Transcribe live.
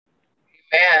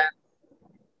Amen.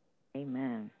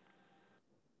 Amen.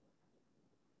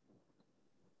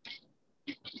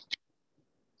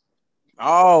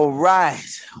 All right.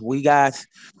 We got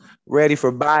ready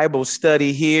for Bible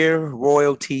study here,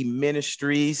 Royalty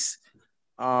Ministries.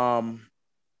 Um,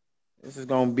 this is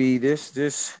gonna be this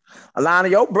Alana,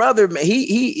 your brother, man,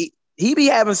 he be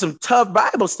having some tough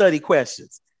Bible study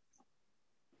questions.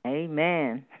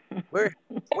 Amen. Where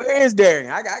where is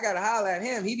Darian? I gotta holler at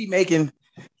him. He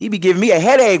be giving me a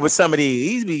headache with some of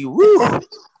these. He's be woo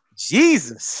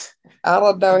Jesus. I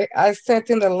don't know. I sent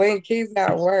him the link. He's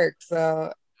at work,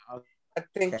 so I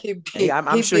think Okay,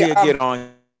 I'm sure he'll get on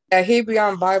here. yeah, he be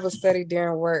on Bible study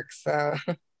during work. So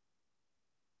He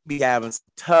be having some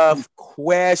tough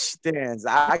questions.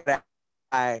 I gotta ask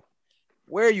this guy,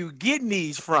 where are you getting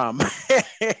these from?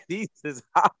 These is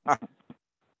hard.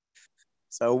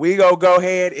 So we gonna go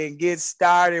ahead and get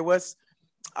started. What's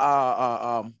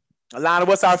Alana,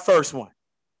 what's our first one?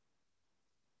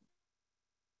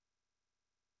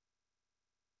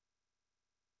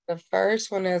 the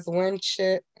first one is when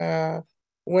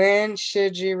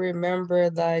should you remember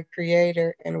thy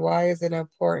creator and why is it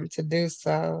important to do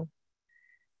so?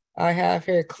 I have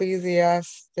here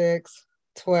Ecclesiastics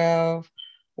 12,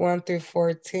 1 through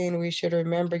 14. We should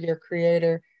remember your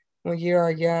creator when you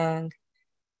are young.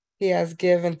 He has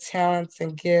given talents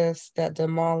and gifts that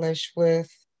demolish with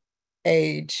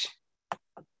age.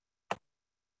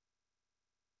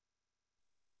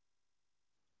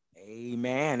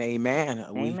 Amen, amen.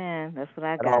 Amen. That's what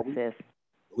I Got got, all sis.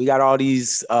 we got all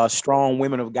these strong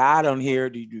women of God on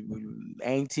here.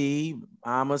 Auntie,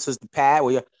 Mama, Sister Pat.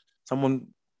 Someone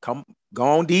come go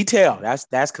on detail. That's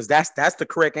because that's the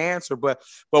correct answer. But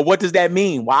what does that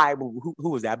mean? Why? Who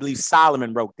was that? I believe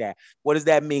Solomon wrote that. What does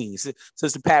that mean,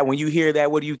 Sister Pat? When you hear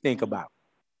that, what do you think about?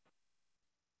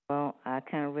 Well, I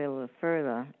kind of read a little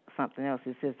further something else.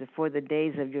 It says, "Before the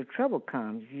days of your trouble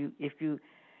comes, if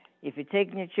you're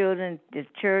taking your children to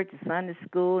church, to Sunday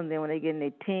school, and then when they get in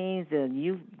their teens, the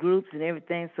youth groups and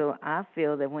everything." So I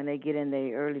feel that when they get in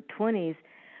their early 20s,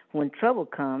 when trouble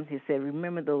comes, he said,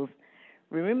 remember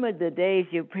the days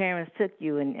your parents took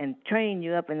you and trained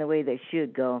you up in the way they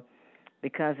should go,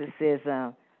 because it says,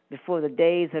 before the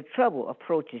days of trouble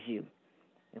approaches you.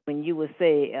 When you would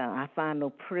say, I find no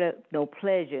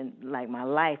pleasure in like my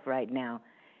life right now,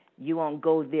 you won't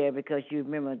go there because you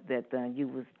remember that you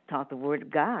was taught the word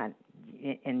of God,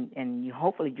 and you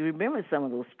hopefully you remember some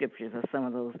of those scriptures or some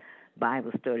of those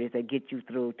Bible stories that get you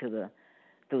through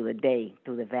the day,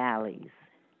 through the valleys.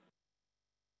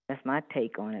 That's my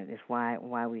take on it. It's why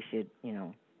we should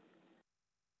train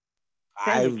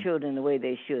your I children the way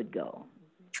they should go.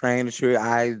 train the children.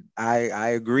 I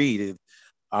agree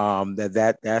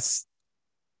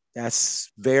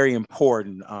that's very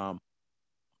important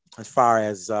as far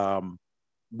as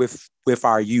with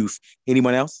our youth.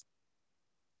 Anyone else?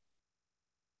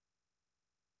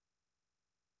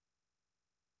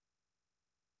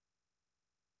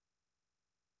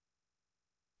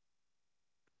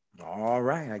 All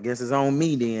right, I guess it's on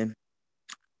me then.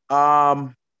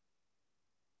 Um,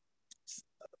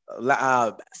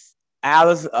 uh,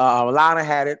 Alice, Lana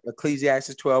had it,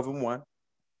 Ecclesiastes 12:1,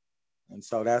 and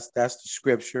so that's the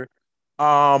scripture.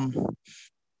 Um,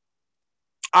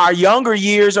 our younger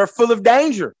years are full of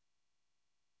danger.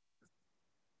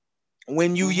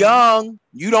 When you Mhm. young,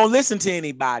 you don't listen to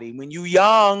anybody. When you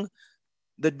young,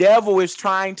 the devil is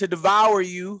trying to devour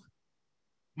you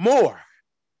more.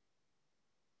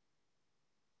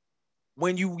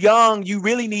 When you young, you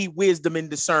really need wisdom and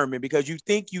discernment because you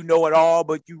think you know it all,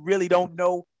 but you really don't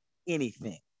know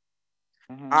anything.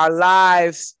 Mhm. Our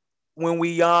lives when we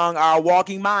young are a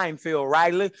walking minefield,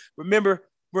 right? Remember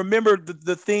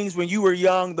the things when you were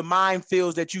young, the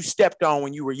minefields that you stepped on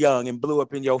when you were young and blew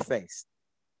up in your face.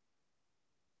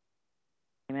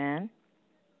 Amen.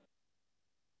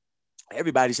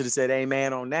 Everybody should have said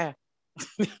amen on that.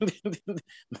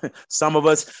 Some of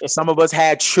us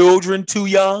had children too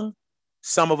young.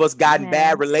 Some of us got in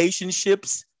bad Amen.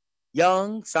 relationships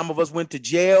young. Some of us went to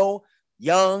jail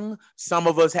young. Some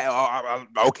of us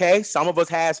okay. Some of us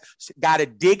has got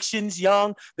addictions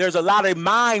young. There's a lot of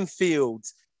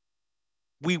minefields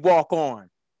we walk on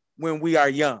when we are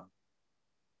young.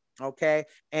 Okay,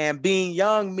 and being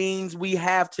young means we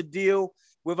have to deal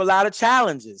with a lot of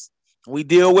challenges. We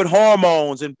deal with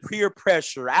hormones and peer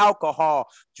pressure, alcohol,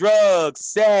 drugs,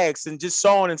 sex, and just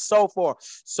so on and so forth.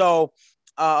 So,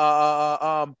 uh, uh, uh,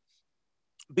 um,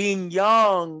 being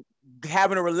young,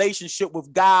 having a relationship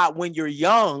with God when you're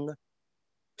young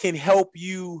can help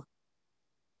you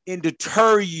and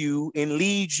deter you and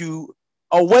lead you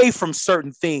away from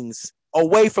certain things,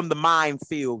 away from the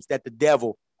minefields that the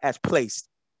devil has placed.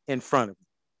 in front of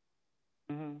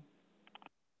you. Mm-hmm.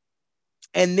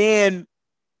 And then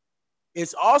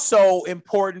it's also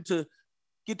important to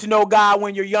get to know God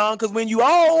when you're young, because when you're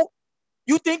old,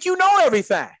 you think you know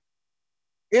everything.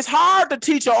 It's hard to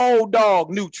teach an old dog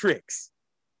new tricks.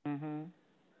 Mm-hmm.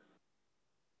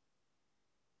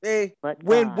 But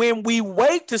When God. we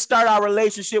wait to start our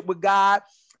relationship with God,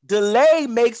 delay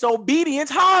makes obedience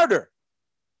harder.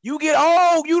 You get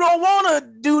old, you don't want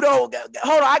to do those.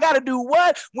 Hold on, I got to do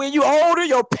what? When you older,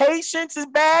 your patience is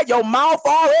bad. Your mouth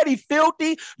already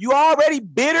filthy. You already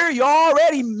bitter. You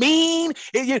already mean.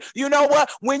 You know what?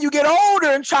 When you get older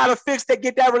and try to fix that,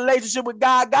 get that relationship with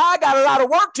God, God got a lot of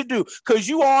work to do because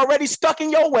you already stuck in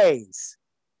your ways.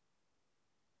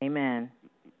 Amen.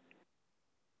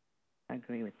 I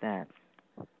agree with that.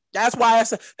 That's why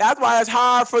it's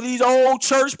hard for these old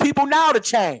church people now to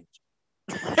change.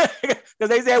 Because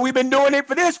they said we've been doing it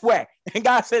for this way. And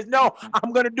God says, no,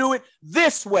 I'm going to do it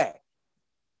this way.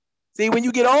 See, when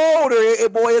you get older,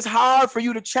 boy, it's hard for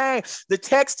you to change. The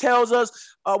text tells us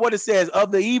what it says,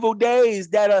 of the evil days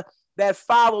that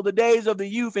follow the days of the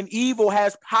youth, and evil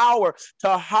has power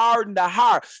to harden the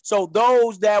heart. So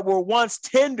those that were once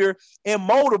tender and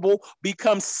moldable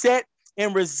become set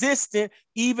and resistant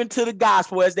even to the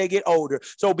gospel as they get older.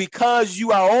 So because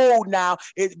you are old now,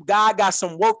 God got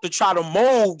some work to try to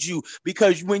mold you,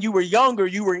 because when you were younger,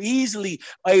 you were easily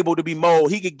able to be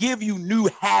molded. He could give you new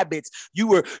habits. You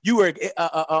were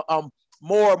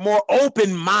more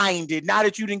open-minded. Now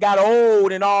that you done got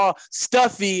old and all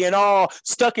stuffy and all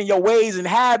stuck in your ways and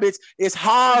habits, it's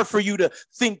hard for you to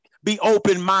be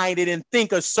open-minded and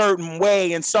think a certain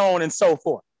way, and so on and so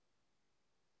forth.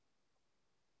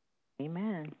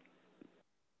 Amen.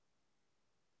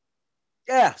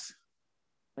 Yes.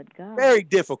 But God. Very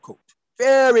difficult.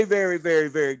 Very, very, very,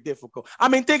 very difficult. I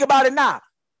mean, think about it now.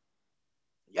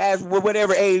 As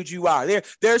whatever age you are,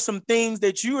 there's some things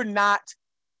that you are not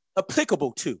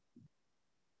applicable to.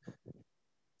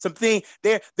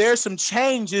 There's some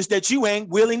changes that you ain't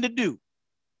willing to do.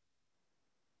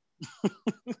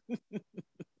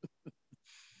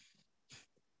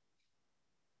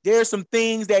 There's some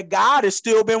things that God has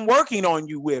still been working on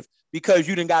you with because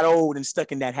you done got old and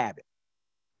stuck in that habit.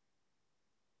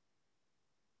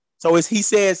 So as he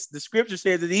says, the scripture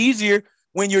says it's easier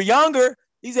when you're younger.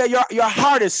 He said your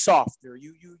heart is softer.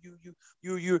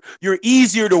 You're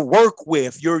easier to work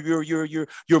with.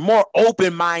 You're more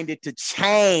open-minded to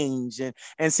change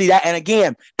and see that. And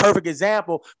again, perfect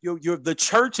example. The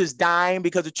church is dying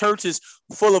because the church is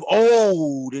full of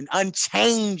old and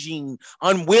unchanging,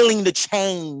 unwilling to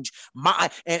change,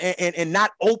 and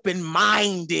not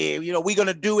open-minded. We're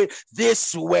gonna do it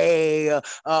this way.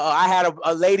 I had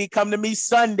a lady come to me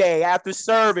Sunday after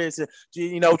service,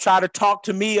 try to talk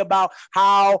to me about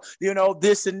how,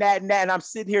 this and that and that. And I'm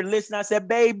sitting here listening. I said,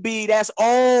 baby, that's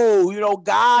old.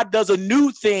 God does a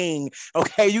new thing.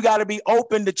 Okay. You got to be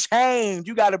open to change.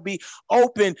 You got to be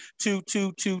open to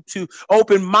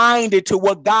open-minded to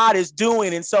what God is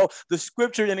doing. And so the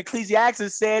scripture in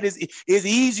Ecclesiastes said is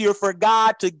easier for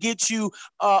God to get you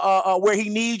where he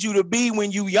needs you to be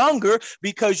when you're younger,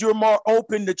 because you're more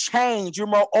open to change. You're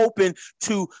more open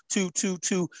to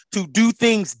do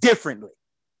things differently.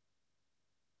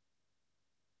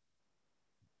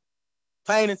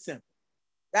 Plain and simple.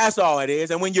 That's all it is.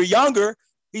 And when you're younger,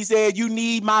 he said, you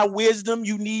need my wisdom,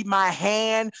 you need my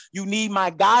hand, you need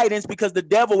my guidance, because the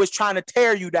devil is trying to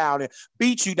tear you down and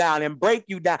beat you down and break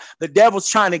you down. The devil's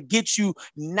trying to get you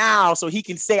now so he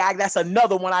can say, that's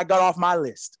another one I got off my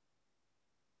list.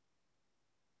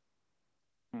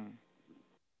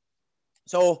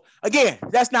 So again,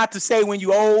 that's not to say when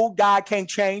you're old, God can't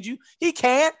change you. He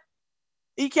can't.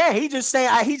 He can't. He's just saying,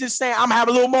 I'm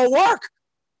having a little more work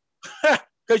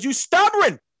because you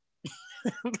stubborn.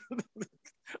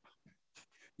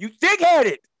 You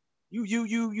thick-headed.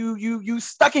 You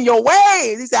stuck in your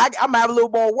ways. He said, I'm having a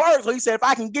little more work. So he said, if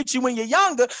I can get you when you're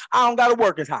younger, I don't got to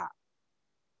work as hard.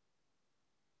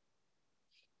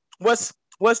 What's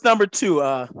number 2,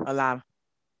 Alana?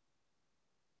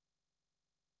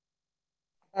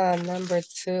 Number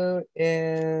 2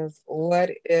 is, what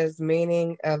is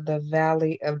meaning of the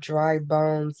valley of dry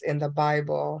bones in the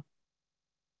Bible?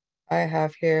 I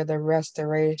have here the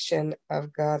restoration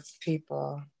of God's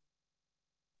people.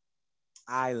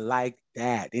 I like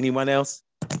that. Anyone else?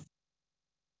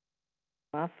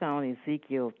 I found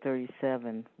Ezekiel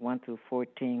 37, 1 through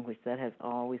 14, which that has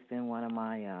always been one of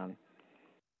my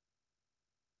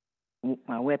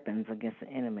weapons against the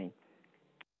enemy.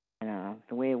 And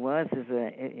the way it was is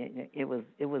it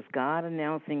was God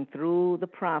announcing through the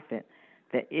prophet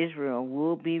that Israel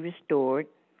will be restored,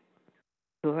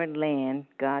 to her land.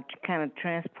 God kind of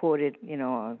transported,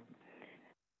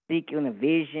 speak in a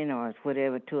vision or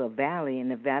whatever to a valley, and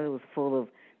the valley was full of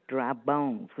dry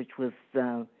bones, which was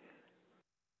the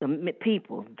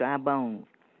people, dry bones.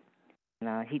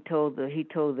 And he told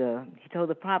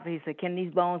the prophet. He said, "Can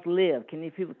these bones live? Can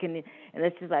these people? Can they?" And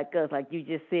that's just like us, like you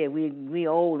just said. We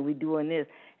old and we doing this,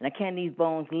 and can these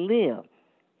bones live?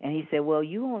 And he said, "Well,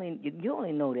 you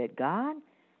only know that, God."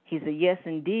 He said, "Yes,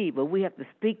 indeed, but we have to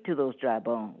speak to those dry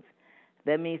bones.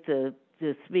 That means to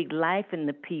speak life in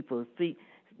the people, speak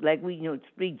like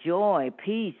speak joy,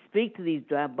 peace, speak to these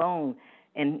dry bones,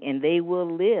 and they will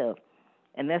live."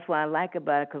 And that's what I like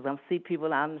about it, because I see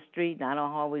people out in the street, and I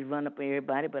don't always run up on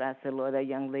everybody, but I said, "Lord, that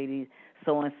young lady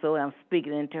so-and-so," I'm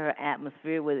speaking into her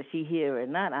atmosphere, whether she hear it or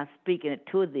not, I'm speaking it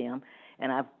to them,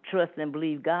 and I trust and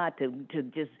believe God to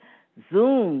just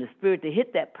zoom the Spirit to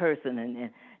hit that person and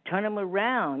turn them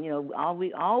around.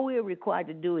 All we're required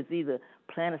to do is either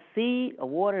plant a seed or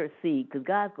water a seed, because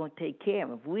God's going to take care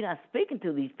of them. If we're not speaking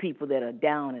to these people that are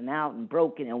down and out and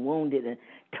broken and wounded and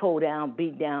tore down,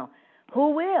 beat down,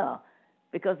 who will?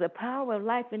 Because the power of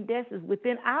life and death is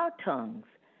within our tongues.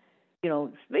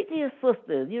 Speak to your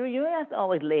sisters. You don't have to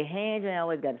always lay hands. You don't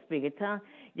always got to speak in tongues.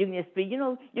 You can just speak. You're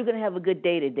going to have a good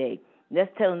day today. That's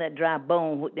telling that dry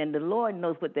bone. And the Lord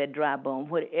knows what that dry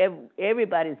bone,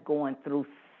 everybody's going through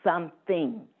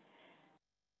something.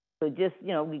 So just,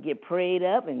 we get prayed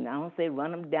up, and I don't say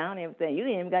run them down and everything. You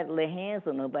ain't even got to lay hands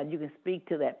on nobody. You can speak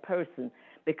to that person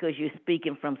because you're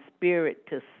speaking from spirit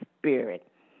to spirit.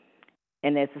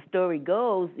 And as the story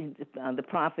goes, the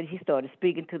prophet, he started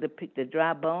speaking to the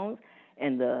dry bones,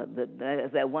 and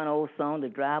that one old song, the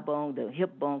dry bone, the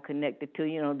hip bone connected to,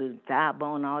 the thigh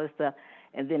bone, all this stuff,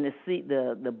 and then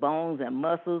the bones and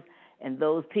muscles, and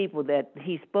those people that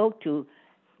he spoke to,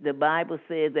 the Bible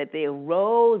says that they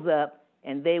rose up,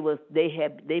 and they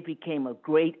became a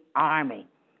great army.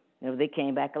 They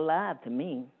came back alive to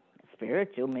me.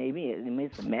 Spiritual, maybe.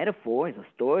 It's a metaphor. It's a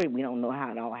story. We don't know how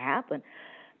it all happened.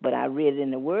 But I read it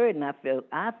in the Word, and I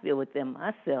feel within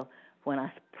myself when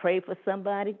I pray for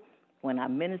somebody, when I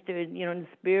minister, in the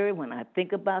Spirit, when I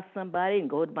think about somebody and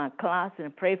go to my closet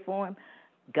and pray for him,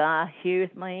 God hears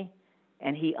me,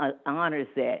 and He honors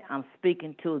that. I'm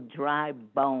speaking to dry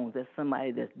bones. There's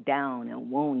somebody that's down and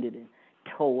wounded and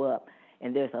tore up.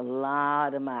 And there's a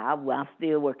lot of I'm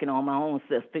still working on my own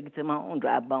self, speaking to my own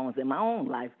dry bones in my own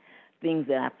life, things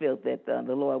that I feel that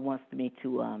the Lord wants me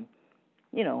to,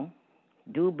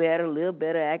 do better, live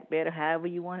better, act better, however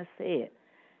you want to say it.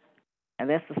 And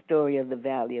that's the story of the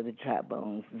Valley of the Dry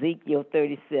Bones. Ezekiel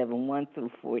 37, 1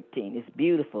 through 14. It's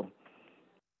beautiful.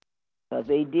 Because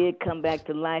they did come back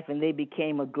to life, and they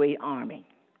became a great army.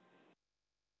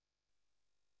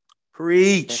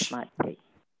 Preach. That's my take.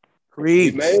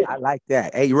 Preach. Amen. I like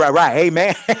that. Hey, right.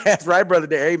 Amen. That's right, brother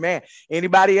there. Amen.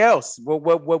 Anybody else?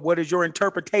 What is your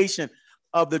interpretation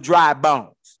of the dry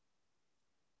bones?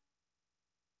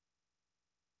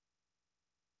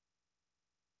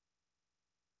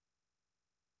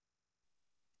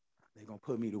 They're going to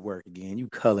put me to work again. You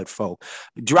colored folk.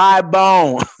 Dry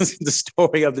bone. The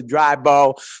story of the dry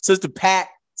bone. Sister Pat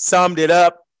summed it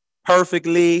up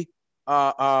perfectly.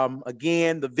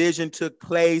 Again, the vision took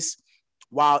place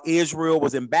while Israel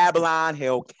was in Babylon,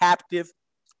 held captive.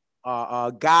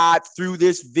 God, through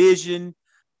this vision,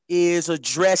 is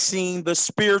addressing the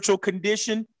spiritual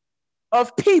condition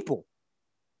of people.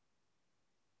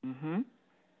 Mm-hmm.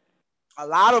 A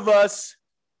lot of us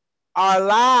are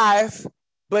alive,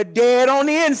 but dead on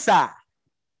the inside.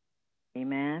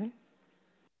 Amen.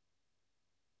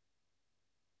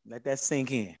 Let that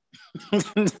sink in.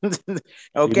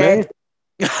 Okay. Amen.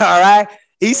 All right.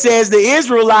 He says the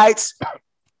Israelites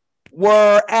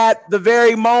were at the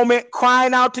very moment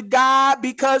crying out to God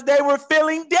because they were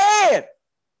feeling dead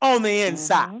on the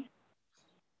inside. Mm-hmm.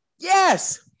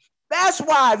 Yes. That's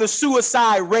why the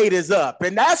suicide rate is up.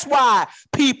 And that's why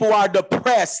people are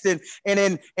depressed and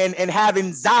have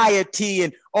anxiety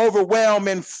and overwhelm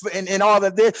and all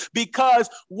of this, because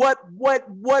what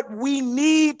we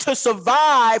need to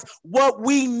survive, what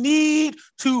we need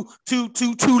to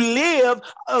live,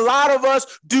 a lot of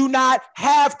us do not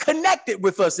have connected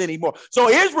with us anymore. So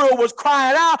Israel was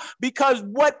crying out because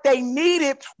what they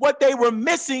needed, what they were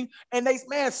missing, and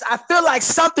I feel like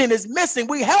something is missing.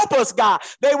 We help us, God.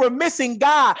 They were missing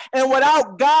God, and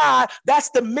without God, that's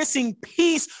the missing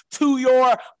piece to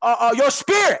your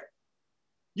spirit.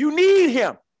 You need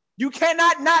Him. You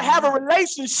cannot not have a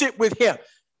relationship with Him.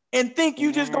 and think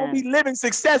you just gonna be Amen. living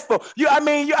successful. I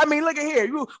mean, look at here.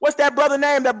 What's that brother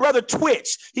name? That brother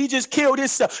Twitch. He just killed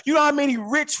himself. You know how many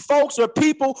rich folks or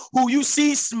people who you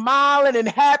see smiling and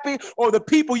happy, or the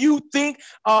people you think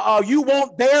you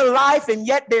want their life, and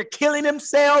yet they're killing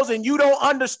themselves, and you don't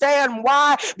understand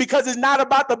why? Because it's not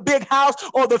about the big house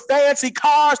or the fancy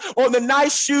cars or the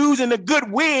nice shoes and the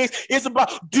good wigs. It's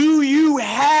about, do you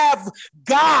have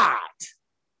God?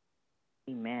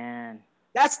 Amen.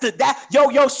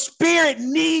 Your spirit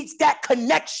needs that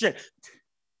connection.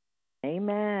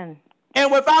 Amen.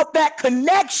 And without that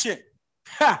connection,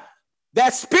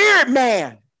 that spirit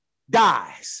man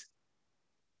dies.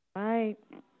 Right.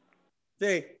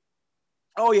 See?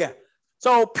 Oh, yeah.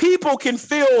 So people can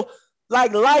feel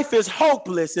like life is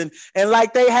hopeless and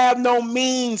like they have no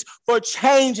means for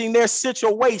changing their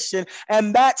situation.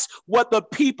 And that's what the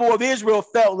people of Israel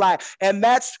felt like. And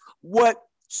that's what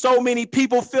so many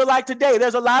people feel like today.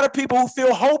 There's a lot of people who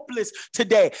feel hopeless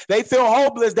today. They feel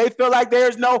hopeless. They feel like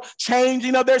there's no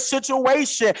changing of their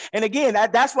situation. And again,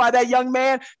 that's why that young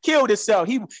man killed himself.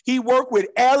 He worked with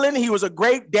Ellen. He was a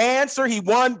great dancer. He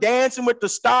won Dancing with the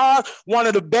Stars, one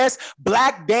of the best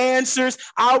black dancers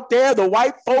out there. The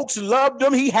white folks loved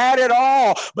him. He had it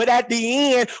all. But at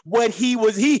the end,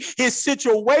 his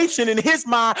situation in his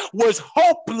mind was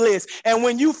hopeless. And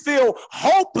when you feel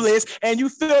hopeless and you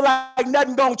feel like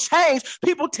nothing gonna change,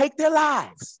 people take their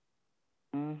lives.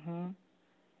 Mm-hmm.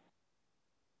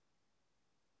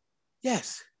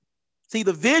 Yes. See,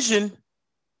 the vision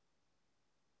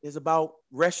is about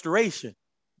restoration,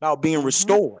 about being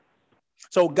restored.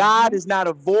 So God is not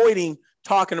avoiding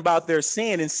talking about their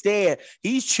sin. Instead,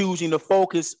 he's choosing to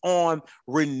focus on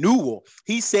renewal.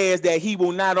 He says that he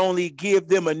will not only give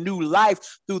them a new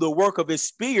life through the work of his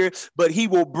spirit, but he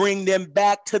will bring them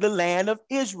back to the land of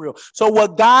Israel. So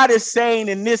what God is saying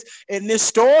in this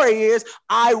story is,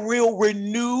 I will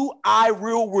renew, I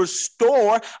will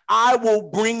restore, I will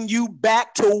bring you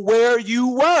back to where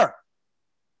you were.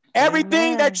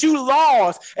 Everything that you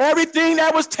lost, everything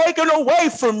that was taken away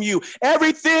from you,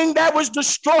 everything that was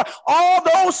destroyed, all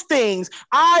those things,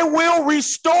 I will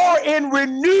restore and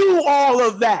renew all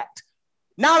of that.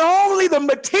 Not only the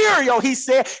material, he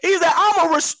said, I'm going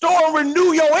to restore and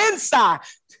renew your inside.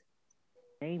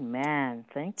 Amen.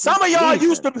 Thank you. Some of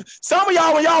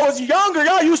y'all when y'all was younger,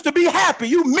 y'all used to be happy.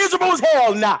 You miserable as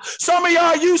hell now. Some of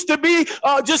y'all used to be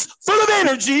just full of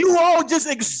energy. You all just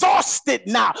exhausted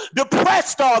now,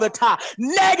 depressed all the time,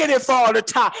 negative all the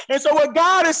time. And so what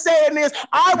God is saying is,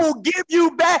 I will give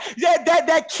you back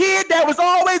that kid that was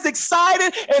always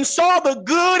excited and saw the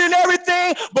good in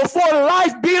everything before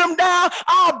life beat him down.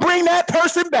 I'll bring that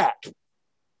person back.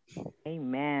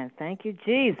 Amen. Thank you,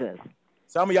 Jesus.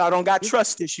 Some of y'all don't got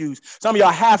trust issues. Some of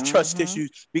y'all have trust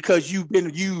issues because you've been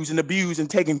used and abused and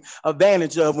taken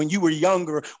advantage of when you were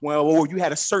younger. Well, or you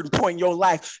had a certain point in your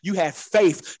life. You had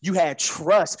faith. You had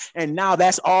trust. And now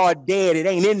that's all dead. It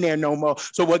ain't in there no more.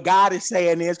 So what God is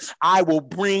saying is, I will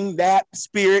bring that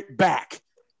spirit back.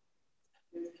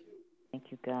 Thank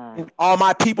you, God. All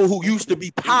my people who used to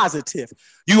be positive.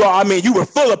 You were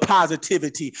full of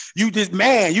positivity.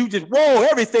 Whoa,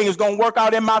 everything is going to work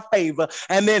out in my favor.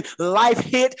 And then life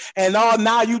hit, and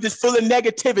now you just full of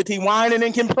negativity, whining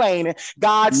and complaining.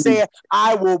 God said,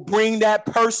 I will bring that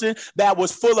person that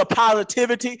was full of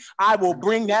positivity. I will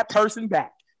bring that person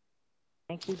back.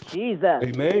 Thank you, Jesus.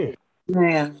 Amen.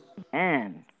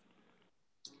 Amen.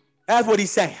 That's what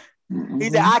he's saying. He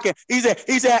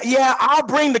said, yeah, I'll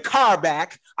bring the car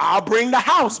back. I'll bring the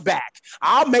house back.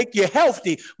 I'll make you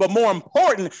healthy. But more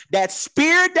important, that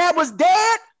spirit that was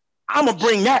dead, I'm going to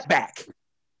bring that back.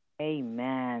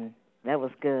 Amen. That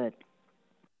was good.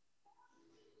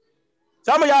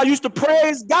 Some of y'all used to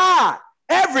praise God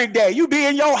every day. You be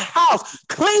in your house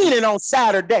cleaning on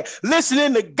Saturday,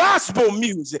 listening to gospel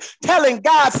music, telling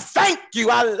God, thank you,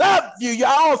 I love you,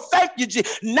 y'all, thank you,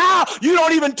 Jesus. Now you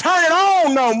don't even turn it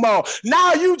on no more.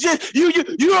 Now you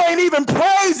ain't even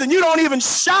praising, you don't even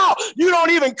shout, you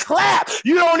don't even clap,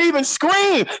 you don't even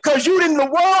scream, because the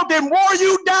world didn't wear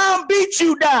you down, beat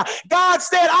you down. God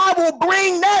said, I will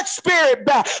bring that spirit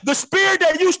back. The spirit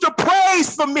that used to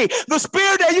praise for me, the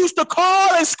spirit that used to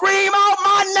call and scream out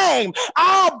my name,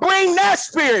 I'll bring that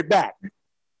spirit back.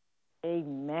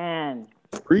 Amen.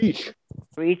 Preach.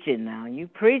 Preaching now. You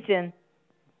preaching.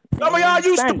 Some of y'all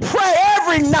used to pray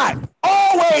every night,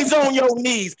 always on your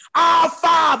knees. Our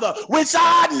Father, which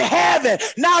art in heaven.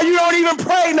 Now you don't even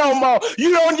pray no more.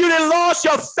 You done lost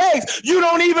your faith. You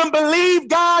don't even believe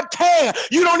God can.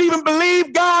 You don't even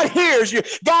believe God hears you.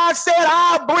 God said,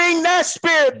 I'll bring that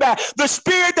spirit back. The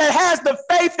spirit that has the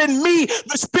faith in me,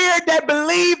 the spirit that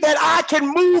believes that I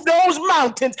can move those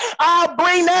mountains. I'll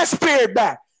bring that spirit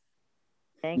back.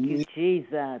 Thank you,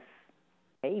 Jesus.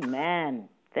 Amen.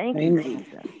 Thank you, Amen.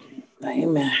 Jesus.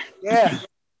 Amen. Yeah.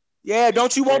 Yeah.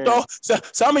 Don't you want Good. the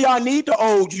some of y'all need the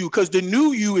old you because the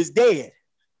new you is dead.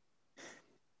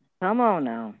 Come on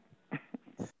now.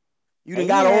 You done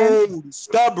got Amen. old,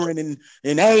 stubborn,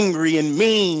 and angry and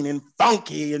mean and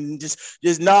funky and just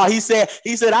no. He said,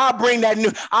 I'll bring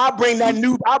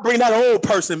that old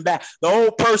person back. The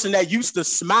old person that used to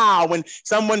smile when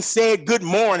someone said good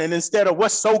morning instead of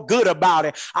what's so good about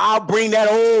it. I'll bring that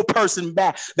old person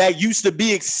back that used to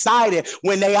be excited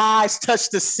when their eyes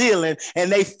touched the ceiling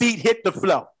and their feet hit the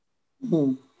floor.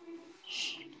 Mhm.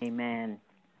 Amen.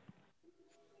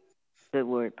 Good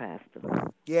word, Pastor.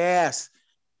 Yes.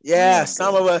 Yeah, Real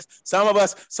good. some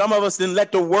of us didn't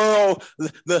let the world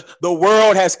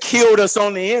has killed us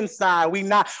on the inside. We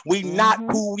not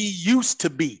Mhm. who we used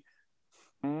to be.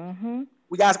 Mhm.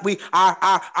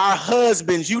 Our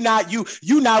husbands. You not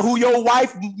who your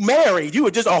wife married. You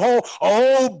were just a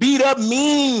whole beat up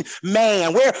mean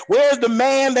man. Where's the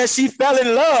man that she fell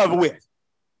in love with?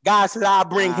 God said, I'll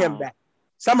bring him Wow. back.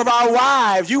 Some of our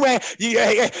wives, you ain't he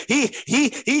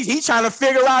trying to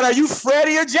figure out, are you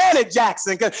Freddie or Janet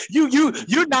Jackson? Because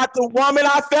you're not the woman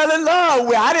I fell in love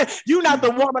with. You're not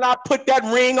the woman I put that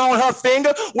ring on her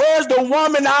finger. Where's the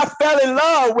woman I fell in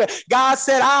love with? God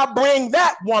said, I'll bring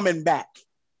that woman back.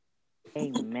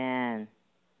 Amen.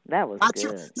 That was Not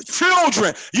your good.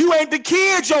 children. You ain't the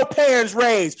kids your parents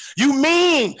raised. You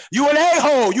mean. You an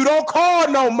a-hole. You don't call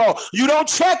no more. You don't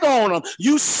check on them.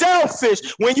 You selfish.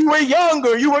 When you were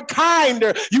younger, you were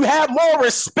kinder. You had more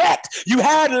respect. You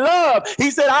had love. He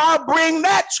said, I'll bring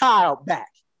that child back.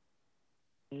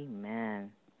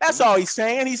 Amen. That's all he's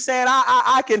saying. He's saying,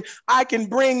 I can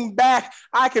bring back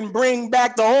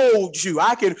the old you.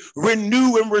 I can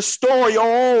renew and restore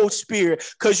your old spirit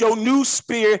because your new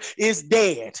spirit is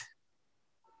dead.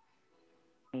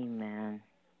 Amen.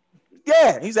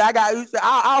 Yeah, he said,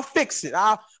 I'll fix it.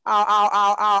 I'll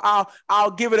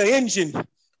give it an engine,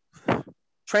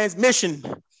 transmission.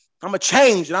 I'm gonna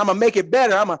change it. I'm gonna make it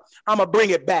better. I'm gonna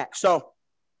bring it back. So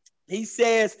he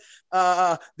says,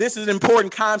 this is an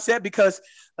important concept because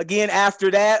again, after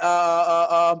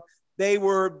that, they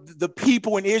were the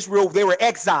people in Israel. They were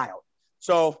exiled.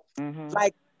 So, Mhm.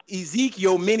 like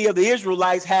Ezekiel, many of the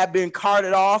Israelites have been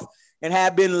carted off and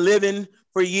have been living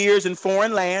for years in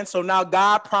foreign lands. So now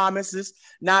God promises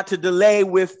not to delay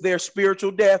with their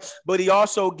spiritual death, but he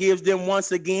also gives them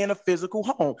once again a physical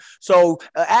home. So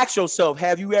ask yourself,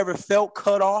 have you ever felt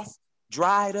cut off,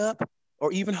 dried up,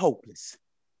 or even hopeless?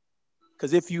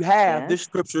 Because if you have, Yes. this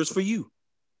scripture is for you.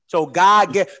 So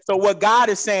what God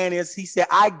is saying is, he said,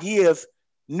 I give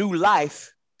new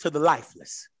life to the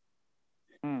lifeless.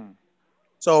 Mm.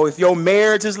 So if your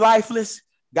marriage is lifeless,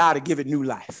 God will give it new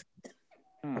life.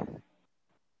 Mm.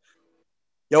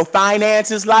 Your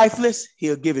finances lifeless,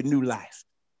 he'll give it new life.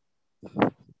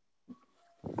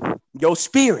 Your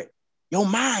spirit, your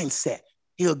mindset,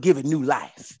 he'll give it new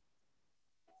life.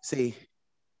 See,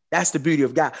 that's the beauty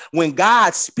of God. When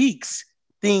God speaks,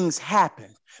 things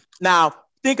happen. Now,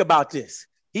 think about this.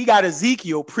 He got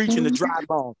Ezekiel preaching to dry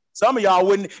bones. Some of y'all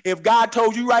wouldn't, if God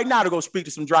told you right now to go speak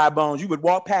to some dry bones, you would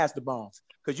walk past the bones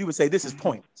because you would say, this is Mhm.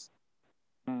 pointless.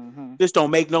 Mhm. This don't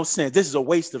make no sense. This is a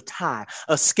waste of time.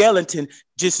 A skeleton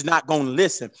just not going to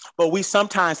listen. But we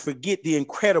sometimes forget the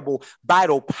incredible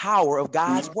vital power of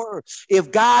God's word.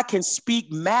 If God can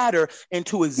speak matter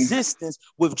into existence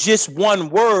with just one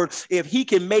word, if he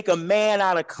can make a man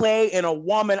out of clay and a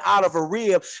woman out of a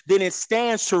rib, then it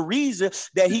stands to reason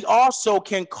that he also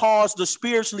can cause the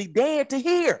spiritually dead to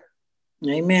hear.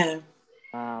 Amen.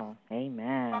 Wow.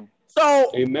 Amen.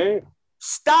 So Amen.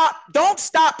 don't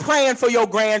stop praying for your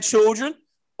grandchildren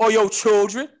or your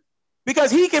children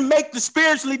because he can make the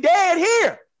spiritually dead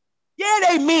here. Yeah,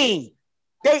 they mean,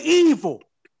 they evil,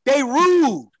 they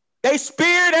rude, they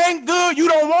spirit ain't good. You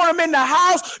don't want them in the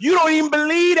house. You don't even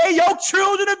believe they your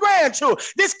children or grandchildren.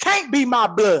 This can't be my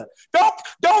blood.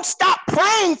 Don't stop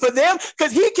praying for them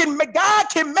because God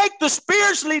can make the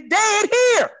spiritually dead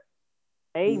here.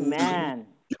 Amen.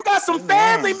 You got some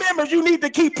family Amen. members you need to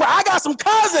keep praying. I got some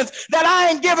cousins that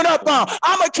I ain't giving up on.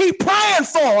 I'm going to keep praying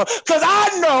for them because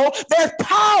I know there's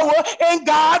power in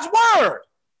God's word.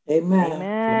 Amen. Come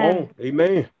Amen. on.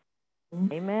 Amen.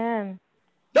 Amen.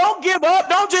 Don't give up.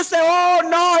 Don't just say, oh,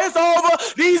 no, it's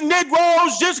over. These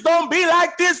Negroes just going to be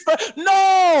like this.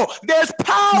 No, there's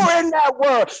power in that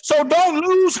word. So don't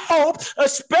lose hope,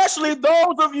 especially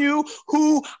those of you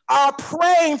who are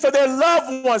praying for their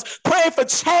loved ones, praying for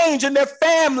change in their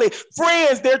family,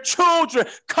 friends, their children,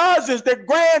 cousins, their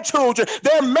grandchildren,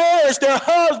 their marriage, their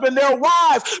husband, their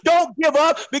wives. Don't give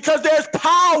up because there's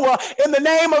power in the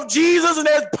name of Jesus and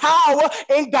there's power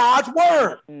in God's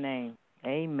word. Name.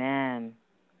 Amen.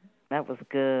 That was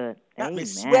good. Got me Amen.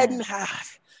 sweating hot.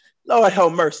 Lord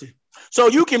have mercy. So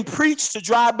you can preach to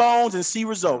dry bones and see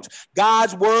results.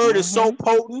 God's word is so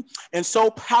potent and so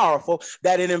powerful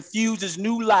that it infuses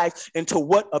new life into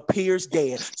what appears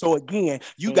dead. So again,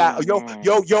 you got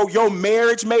your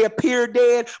marriage may appear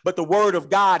dead, but the word of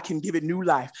God can give it new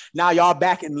life. Now y'all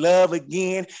back in love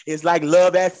again. It's like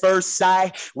love at first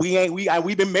sight. We've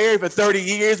been married for 30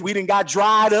 years. We done got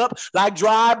dried up like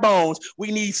dry bones.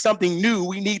 We need something new.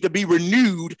 We need to be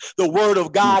renewed. The word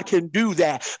of God can do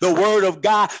that. The word of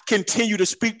God continue to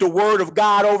speak the word of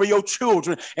God over your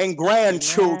children and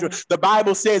grandchildren. The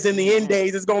Bible says in the end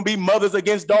days, it's going to be mothers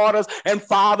against daughters and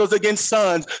fathers against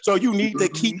sons. So you need to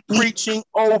keep preaching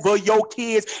over your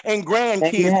kids and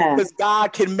grandkids because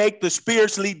God can make the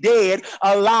spiritually dead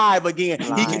alive again.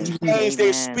 He can change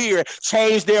their spirit,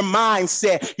 change their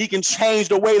mindset. He can change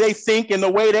the way they think and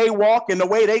the way they walk and the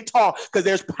way they talk because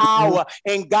there's power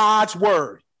in God's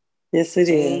word. Yes, it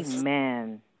is.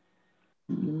 Amen.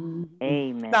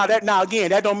 Amen. Now again,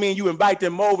 that don't mean you invite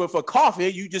them over for coffee.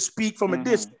 You just speak from a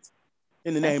distance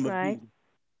in the name of Jesus.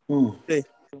 Okay.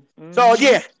 So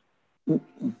again,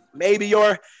 maybe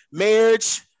your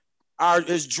marriage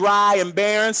is dry and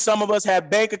barren. Some of us have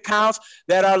bank accounts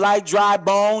that are like dry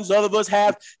bones. Other of us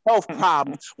have health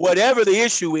problems. Whatever the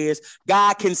issue is,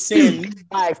 God can send new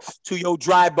life to your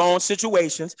dry bone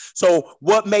situations. So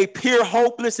what may appear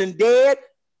hopeless and dead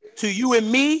to you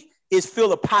and me is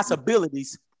full of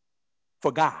possibilities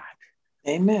for God.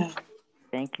 Amen.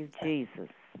 Thank you, Jesus.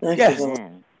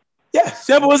 Yeah,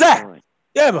 simple as that.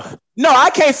 Yeah, but no,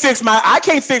 I can't fix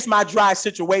my dry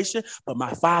situation, but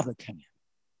my Father can.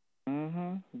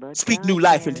 Speak new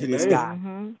life into this,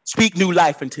 God. Speak new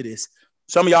life into this.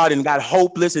 Some of y'all done got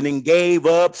hopeless and then gave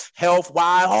up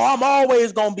health-wise. Oh, I'm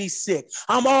always going to be sick.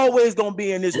 I'm always going to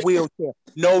be in this wheelchair.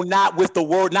 No, not with the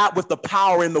word, not with the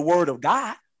power in the word of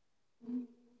God.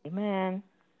 Amen.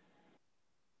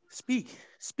 Speak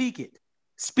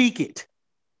it.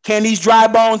 Can these dry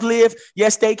bones live?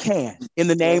 Yes, they can. In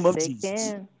the name of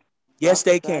Jesus. Yes,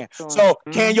 they can. So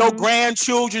can your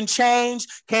grandchildren change?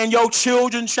 Can your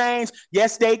children change?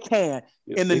 Yes, they can.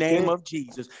 In the name of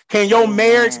Jesus. Can your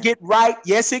marriage get right?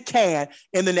 Yes, it can.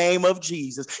 In the name of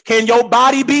Jesus. Can your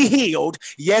body be healed?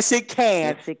 Yes, it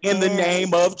can. In the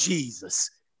name of Jesus.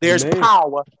 There's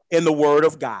power in the word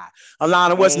of God.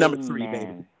 Alana, what's number 3,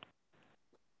 baby?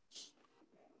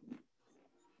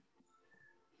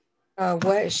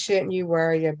 What shouldn't you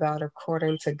worry about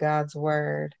according to God's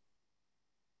word?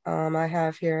 I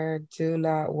have here, do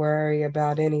not worry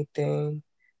about anything,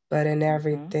 but in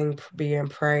everything be in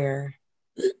prayer.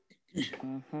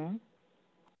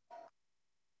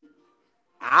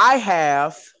 I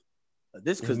have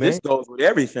this because this goes with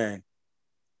everything.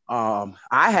 I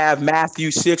have Matthew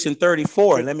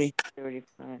 6:34. Let me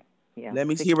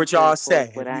hear what y'all say.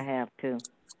 What I have too.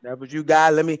 That's what you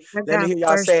got. Let me hear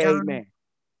y'all say amen.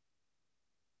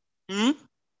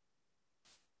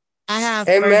 I have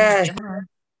amen.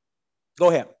 Go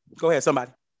ahead,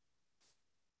 somebody.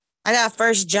 I got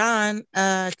 1 John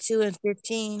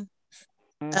 2:15.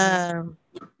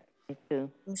 Me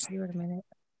too. Let's see, wait a minute.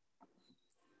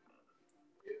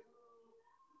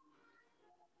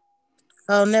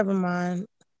 Oh, never mind.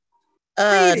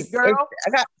 Read it, girl.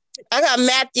 I got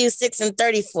Matthew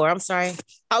 6:34. I'm sorry.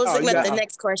 I was looking at the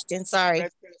next question. Sorry.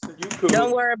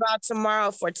 Don't worry about tomorrow,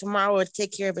 for tomorrow will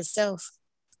take care of itself.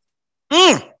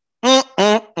 Dang.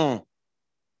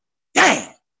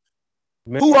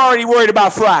 Who already worried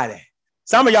about Friday?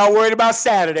 Some of y'all worried about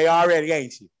Saturday already,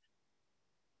 ain't you?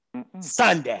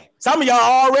 Sunday. Some of y'all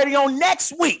already on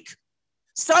next week.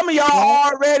 Some of y'all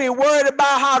already worried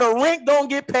about how the rent gonna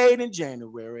get paid in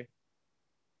January.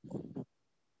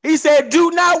 He said,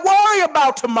 do not worry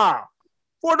about tomorrow,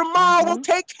 for tomorrow will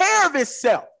take care of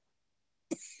itself.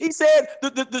 He said,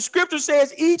 the scripture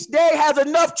says each day has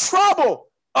enough trouble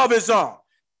of its own.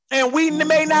 And we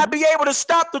may not be able to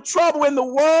stop the trouble in the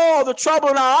world, the trouble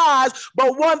in our eyes,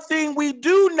 but one thing we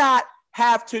do not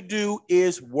have to do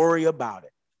is worry about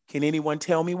it. Can anyone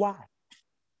tell me why?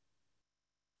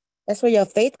 That's where your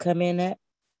faith come in at.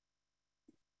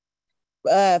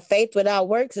 Faith without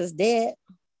works is dead.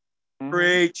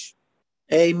 Preach.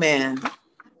 Amen.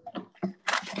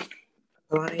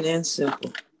 Plain and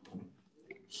simple.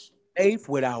 Faith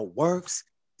without works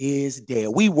is dead.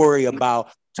 We worry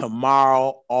about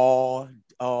tomorrow all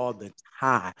the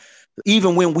time.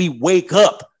 Even when we wake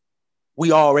up,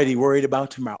 we already worried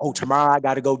about tomorrow. Oh, tomorrow I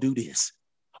got to go do this.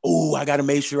 Oh, I got to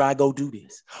make sure I go do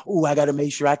this. Oh, I got to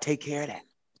make sure I take care of that.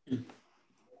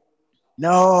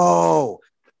 No,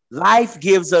 life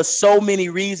gives us so many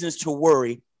reasons to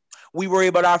worry. We worry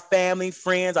about our family,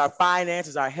 friends, our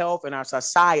finances, our health, and our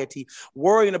society.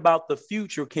 Worrying about the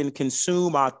future can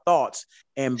consume our thoughts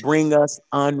and bring us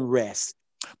unrest.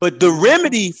 But the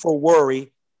remedy for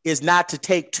worry is not to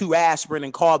take 2 aspirin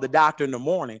and call the doctor in the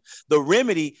morning. The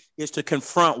remedy is to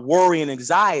confront worry and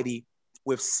anxiety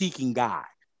with seeking God.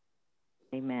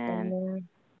 Amen.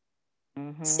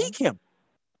 Seek him.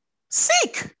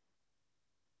 Seek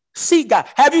God.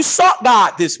 Have you sought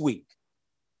God this week?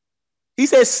 He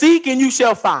says, seek and you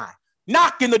shall find.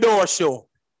 Knock and the door shut.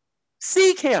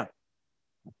 Seek him.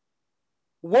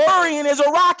 Worrying is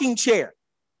a rocking chair.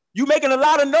 You making a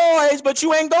lot of noise, but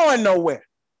you ain't going nowhere.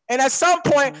 And at some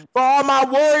point, for all my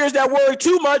warriors that worry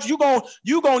too much, you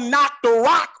gonna knock the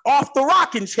rock off the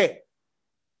rocking chair.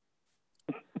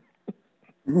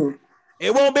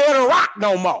 It won't be able to rock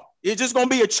no more. It's just gonna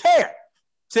be a chair.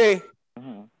 See,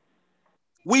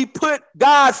 we put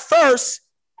God first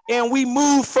and we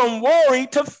move from worry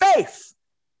to faith.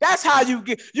 That's how you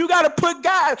got to put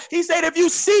God. He said, if you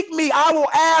seek me, I will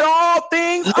add all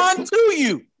things unto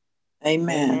you.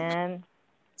 Amen.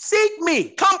 Seek me.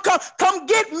 Come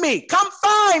get me. Come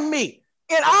find me.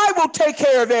 And I will take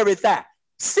care of everything.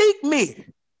 Seek me.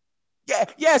 Yeah,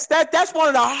 yes, that's one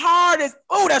of the hardest.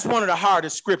 Oh, that's one of the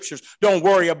hardest scriptures. Don't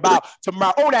worry about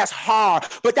tomorrow. Oh, that's hard.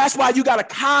 But that's why you got to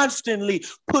constantly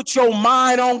put your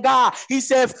mind on God. He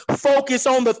said, focus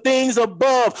on the things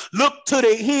above. Look to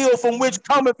the hill from which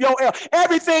cometh your help.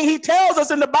 Everything he tells us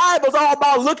in the Bible is all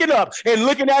about looking up and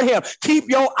looking at him. Keep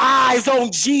your eyes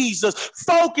on Jesus.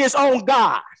 Focus on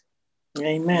God.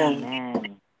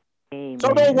 Amen.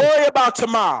 So don't worry about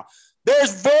tomorrow.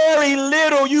 There's very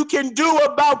little you can do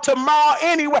about tomorrow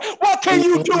anyway. What can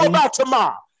you do about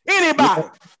tomorrow? Anybody?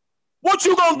 What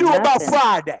you gonna do about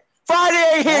Friday? Friday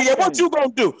ain't here yet. What you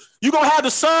gonna do? You gonna have the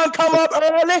sun come up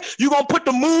early? You gonna put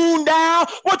the moon down?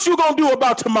 What you gonna do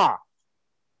about tomorrow?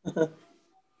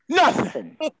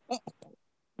 Nothing.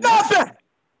 Nothing.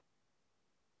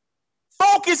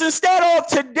 Focus instead of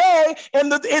today in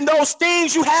those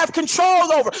things you have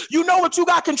control over. You know what you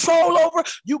got control over?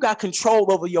 You got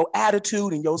control over your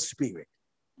attitude and your spirit.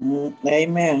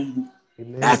 Amen.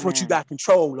 That's what you got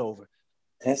control over.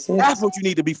 That's it. That's what you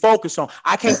need to be focused on.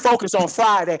 I can't focus on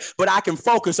Friday, but I can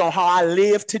focus on how I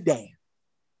live today.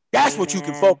 That's what you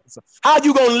can focus on. How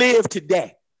you gonna live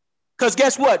today? Because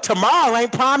guess what? Tomorrow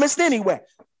ain't promised anyway.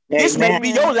 This may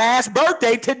be your last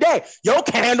birthday today. Your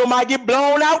candle might get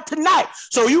blown out tonight.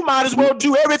 So you might as well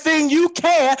do everything you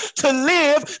can to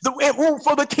live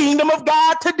for the kingdom of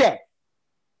God today.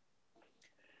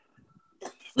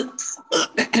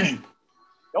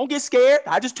 Don't get scared.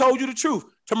 I just told you the truth.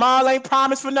 Tomorrow ain't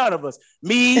promised for none of us.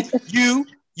 Me, you.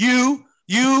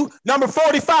 Number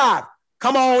 45,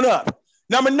 come on up.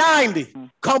 Number 90,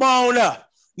 come on up.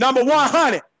 Number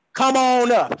 100, come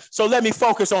on up. So let me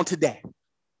focus on today.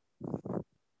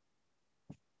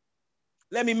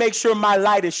 Let me make sure my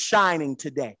light is shining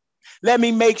today. Let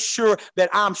me make sure that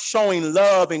I'm showing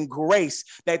love and grace,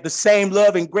 that the same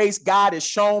love and grace God has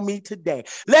shown me today.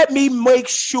 Let me make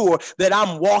sure that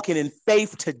I'm walking in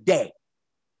faith today.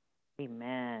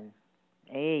 Amen.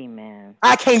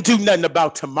 I can't do nothing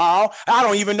about tomorrow. I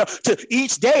don't even know.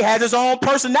 Each day has its own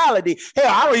personality. Hell,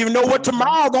 I don't even know what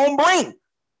tomorrow gonna bring.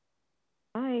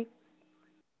 Right.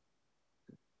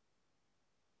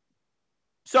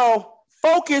 So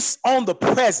focus on the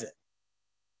present.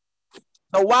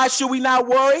 So why should we not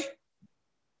worry?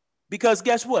 Because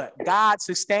guess what? God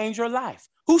sustains your life.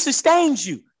 Who sustains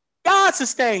you? God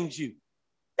sustains you.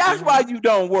 That's why you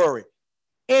don't worry.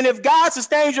 And if God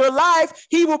sustains your life,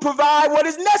 he will provide what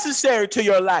is necessary to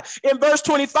your life. In verse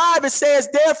 25, it says,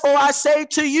 therefore I say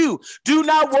to you, do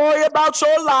not worry about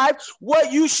your life,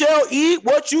 what you shall eat,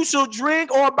 what you shall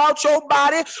drink, or about your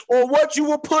body, or what you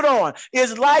will put on.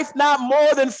 Is life not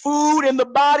more than food, and the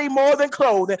body more than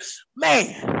clothing?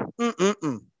 Man.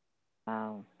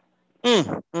 Wow.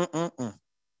 And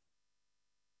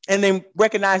then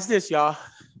recognize this, y'all.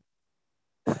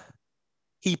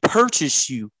 He purchased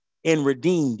you and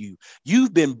redeemed you.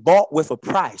 You've been bought with a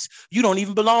price. You don't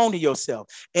even belong to yourself.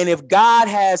 And if God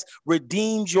has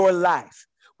redeemed your life,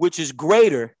 which is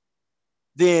greater,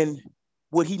 then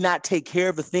would he not take care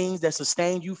of the things that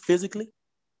sustain you physically?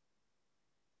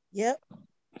 Yep.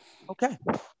 Okay.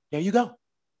 There you go.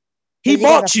 He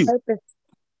bought you.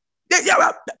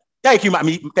 Thank you,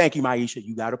 Maisha.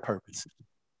 You got a purpose.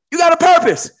 You got a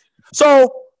purpose.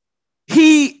 So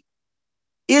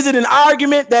is it an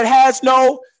argument that has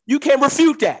you can't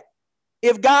refute that.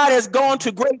 If God has gone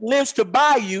to great lengths to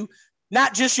buy you,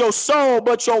 not just your soul,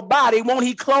 but your body, won't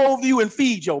he clothe you and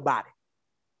feed your body?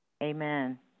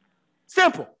 Amen.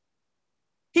 Simple.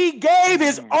 He gave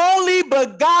his only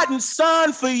begotten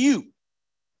son for you.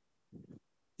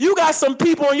 You got some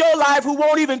people in your life who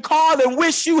won't even call and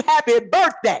wish you happy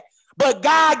birthday, but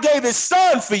God gave his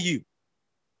son for you.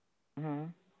 Mm-hmm.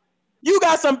 You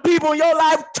got some people in your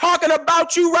life talking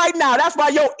about you right now. That's why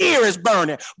your ear is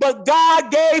burning. But God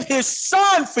gave his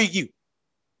son for you.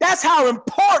 That's how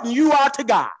important you are to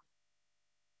God.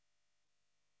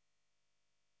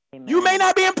 Amen. You may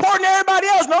not be important to everybody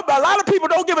else. No, but a lot of people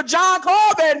don't give a John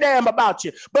Claude Van Damme about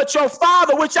you. But your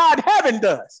Father, which art in heaven,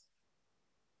 does.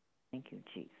 Thank you,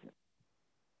 Jesus.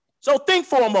 So think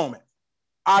for a moment.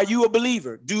 Are you a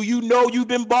believer? Do you know you've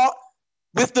been bought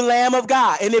with the Lamb of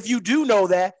God? And if you do know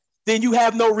that, then you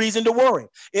have no reason to worry.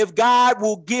 If God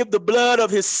will give the blood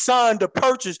of his son to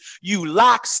purchase you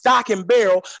lock, stock, and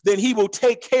barrel, then he will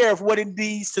take care of what it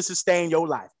needs to sustain your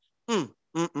life.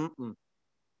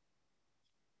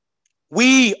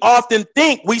 We often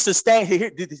think we sustain.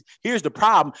 Here's the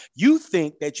problem. You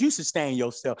think that you sustain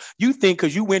yourself. You think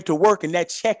because you went to work and that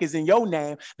check is in your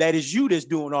name, that is you that's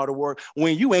doing all the work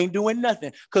when you ain't doing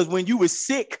nothing. Because when you were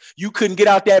sick, you couldn't get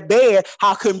out that bed.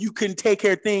 How come you couldn't take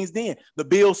care of things then? The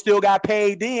bill still got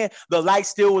paid then. The light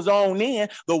still was on then.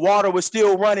 The water was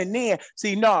still running then.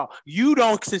 See, no, you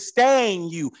don't sustain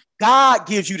you. God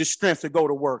gives you the strength to go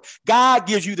to work. God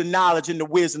gives you the knowledge and the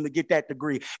wisdom to get that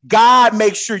degree. God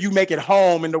makes sure you make it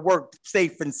home and the work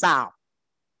safe and sound.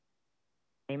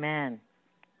 Amen.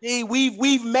 See,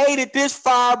 we've made it this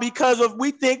far because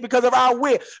of our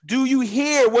wit. Do you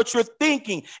hear what you're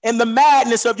thinking and the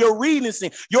madness of your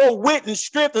reasoning? Your wit and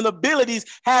strength and abilities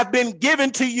have been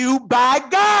given to you by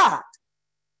God.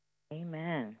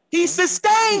 Amen. He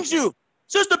sustains you.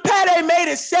 Sister Patty made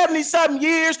it 70-something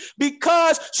years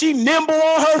because she nimble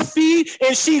on her feet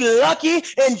and she lucky,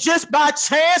 and just by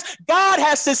chance, God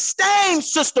has sustained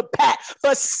Sister Pat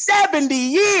for 70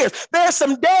 years. There's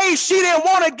some days she didn't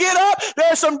want to get up.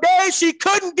 There's some days she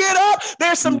couldn't get up.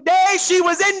 There's some days she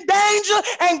was in danger,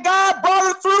 and God brought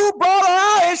her through, brought her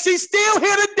out, and she's still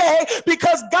here today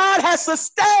because God has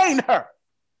sustained her.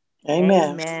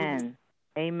 Amen. Amen.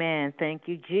 Amen. Thank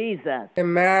you, Jesus.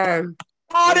 Amen.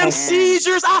 All them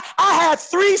seizures. I had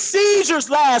 3 seizures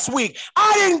last week.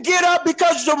 I didn't get up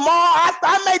because Jamal,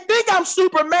 I may think I'm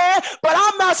Superman, but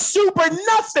I'm not super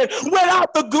nothing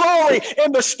without the glory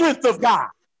and the strength of God.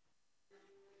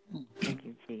 Thank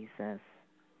you, Jesus.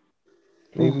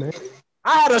 Amen.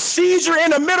 I had a seizure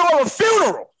in the middle of a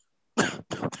funeral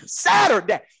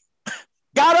Saturday.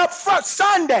 Got up front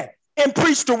Sunday and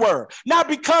preached the word. Not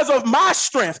because of my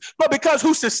strength, but because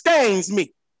who sustains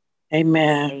me.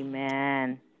 Amen.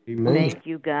 Amen. Amen. Thank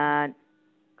you, God.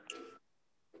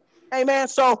 Amen.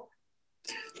 So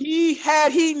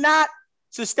had he not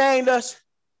sustained us,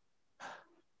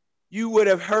 you would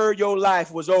have heard your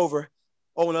life was over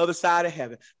on the other side of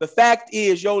heaven. The fact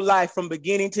is, your life from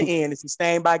beginning to end is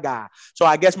sustained by God. So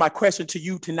I guess my question to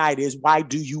you tonight is, why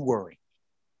do you worry?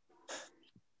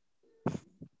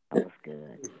 That was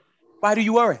good. Why do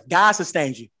you worry? God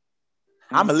sustains you.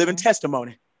 I'm a living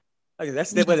testimony. Okay,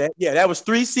 that was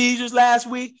 3 seizures last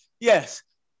week. Yes.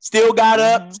 Still got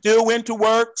up, still went to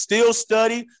work, still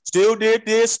studied, still did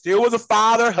this, still was a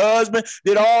father, husband,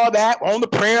 did all that on the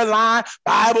prayer line,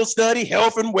 Bible study,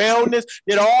 health and wellness,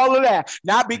 did all of that.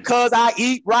 Not because I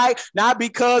eat right, not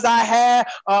because I had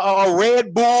a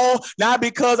Red Bull, not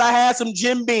because I had some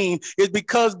Jim Beam. It's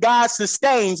because God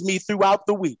sustains me throughout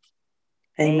the week.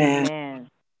 Amen. Amen.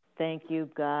 Thank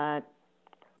you, God.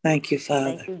 Thank you,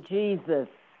 Father. Thank you, Jesus.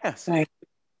 Yes.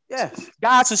 Yes.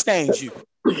 God sustains you.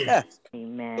 Yes.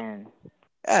 Amen.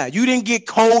 Yeah, you didn't get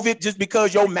COVID just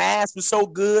because your mask was so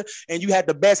good and you had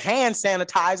the best hand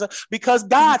sanitizer, because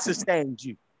God sustained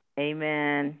you.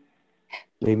 Amen.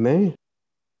 Amen.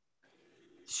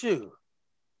 Shoot.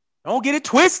 Don't get it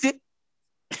twisted.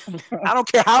 I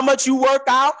don't care how much you work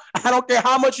out. I don't care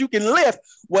how much you can lift.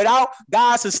 Without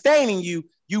God sustaining you,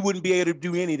 you wouldn't be able to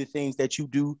do any of the things that you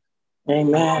do.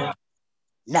 Amen.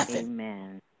 Nothing.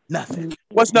 Amen. Nothing.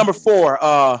 What's number 4?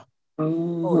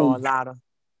 Hold on, Lana.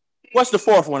 What's the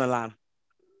 4th one, Alana?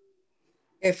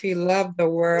 If you love the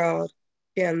world,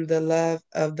 can the love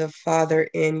of the Father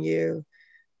in you?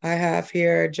 I have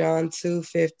here John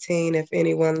 2:15. If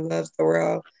anyone loves the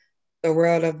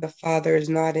world of the Father is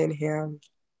not in him.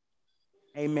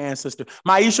 Amen, sister.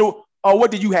 Maisha,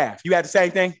 what did you have? You had the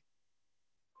same thing?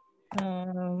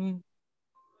 Don't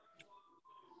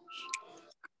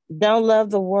love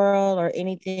the world or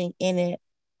anything in it.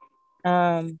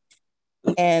 And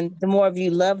the more of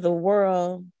you love the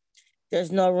world,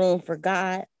 there's no room for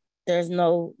God. There's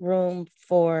no room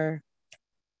for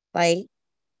like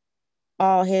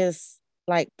all his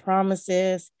like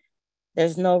promises.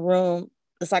 There's no room.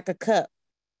 It's like a cup,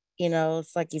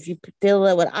 it's like if you fill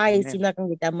it with ice, you're not gonna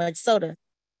get that much soda.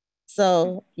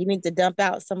 So you need to dump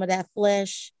out some of that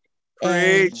flesh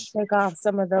and take off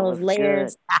some of those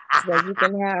layers so that you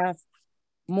can have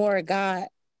more God,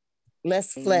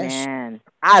 less flesh.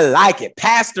 I like it.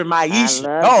 Pastor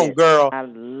Maisha. Go, girl. I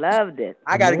loved it.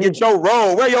 I got to get your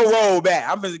robe. Where your robe at?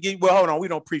 I'm going to get, hold on. We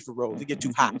don't preach for robes. It get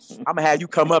too hot. I'm going to have you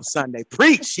come up Sunday.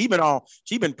 Preach. She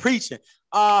been preaching.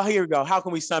 Here we go. How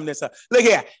can we sum this up? Look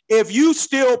here. If you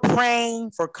still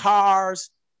praying for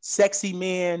cars, sexy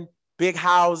men, big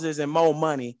houses, and more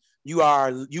money, you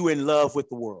in love with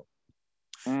the world.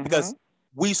 Because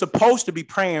we supposed to be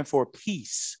praying for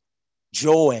peace,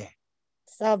 joy,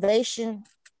 salvation.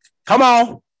 Come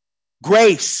on.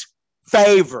 Grace,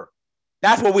 favor.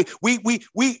 That's what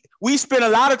we spend a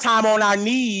lot of time on our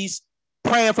knees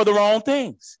praying for the wrong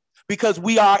things because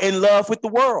we are in love with the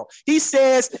world. He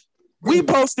says we're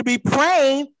supposed to be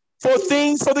praying for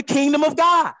things for the kingdom of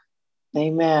God.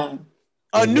 Amen.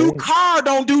 A new car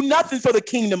don't do nothing for the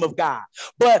kingdom of God.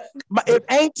 But if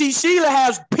Auntie Sheila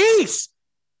has peace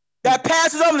that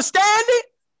passes understanding,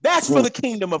 that's for the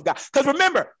kingdom of God. Because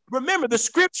remember the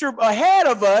scripture ahead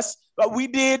of us, we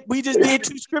just did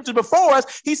 2 scriptures before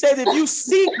us. He says, if you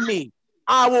seek me,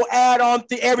 I will add on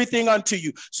to everything unto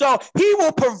you. So he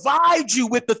will provide you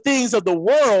with the things of the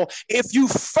world if you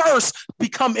first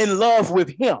become in love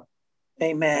with him.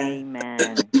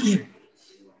 Amen.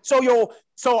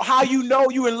 So how you know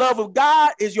you in love with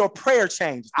God is your prayer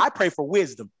changes. I pray for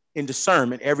wisdom and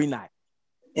discernment every night.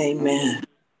 Amen.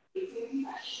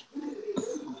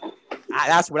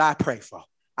 That's what I pray for.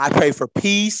 I pray for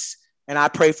peace and I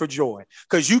pray for joy.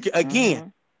 Because you can,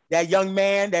 again, that young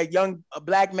man, that young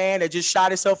black man that just shot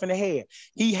himself in the head,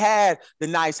 he had the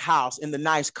nice house and the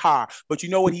nice car. But you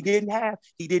know what he didn't have?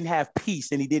 He didn't have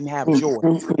peace and he didn't have joy.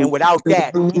 And without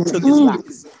that, he took his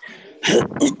life.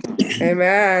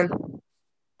 Amen.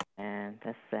 And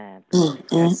that's sad.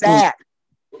 That's sad.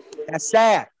 That's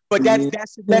sad. But that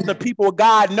should let the people of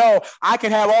God know I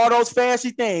can have all those fancy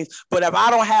things, but if I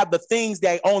don't have the things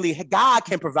that only God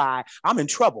can provide, I'm in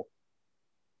trouble.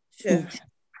 Sure.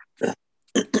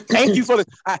 Thank you for the.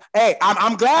 Hey,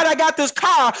 I'm glad I got this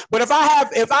car, but if I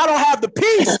don't have the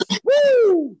peace,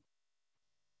 woo,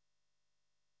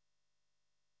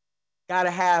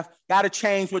 gotta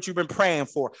change what you've been praying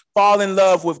for. Fall in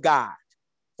love with God.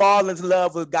 Fall in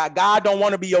love with God. God don't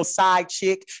want to be your side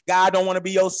chick. God don't want to be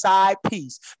your side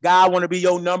piece. God want to be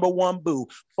your number one boo.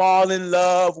 Fall in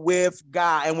love with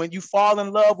God. And when you fall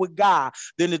in love with God,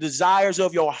 then the desires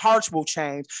of your hearts will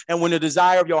change. And when the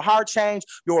desire of your heart changes,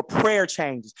 your prayer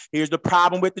changes. Here's the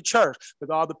problem with the church,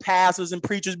 because all the pastors and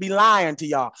preachers be lying to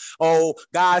y'all. Oh,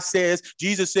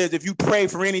 Jesus says, if you pray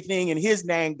for anything in his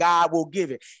name, God will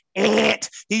give it. And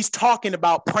he's talking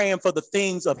about praying for the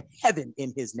things of heaven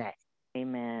in his name.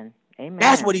 Amen.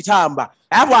 That's what he's talking about.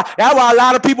 That's why a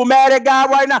lot of people mad at God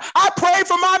right now. I pray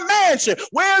for my mansion.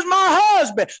 Where's my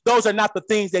husband? Those are not the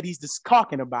things that he's just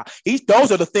talking about.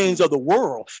 Those are the things of the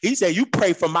world. He said, you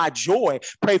pray for my joy,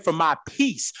 pray for my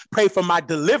peace, pray for my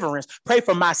deliverance, pray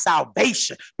for my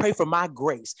salvation, pray for my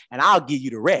grace, and I'll give you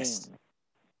the rest.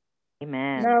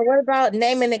 Amen. Now, what about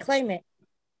naming and claiming?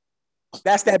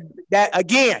 That's that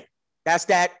again. That's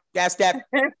that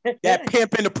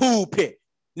pimp in the pool pit.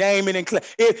 Name it and claim.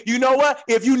 If you know what?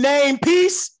 If you name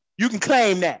peace, you can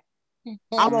claim that.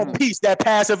 I want peace that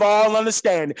passeth all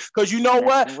understanding. Because you know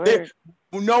what?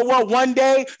 One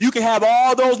day you can have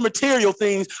all those material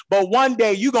things, but one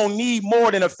day you're going to need more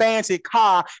than a fancy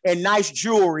car and nice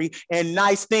jewelry and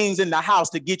nice things in the house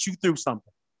to get you through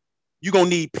something. You're going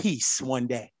to need peace one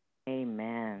day.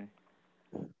 Amen.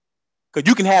 Because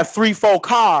you can have 3-4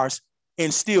 cars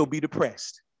and still be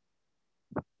depressed.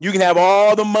 You can have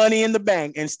all the money in the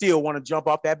bank and still want to jump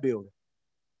off that building.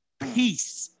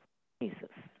 Peace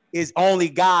is only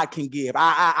God can give.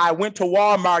 I went to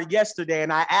Walmart yesterday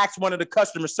and I asked one of the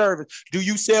customer service, do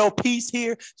you sell peace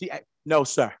here? No,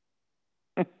 sir.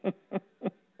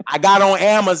 I got on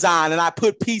Amazon and I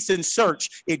put peace in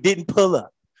search. It didn't pull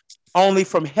up. Only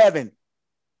from heaven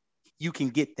you can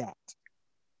get that.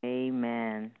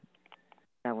 Amen.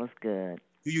 That was good.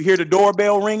 Do you hear the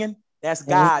doorbell ringing? That's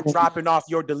God dropping off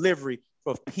your delivery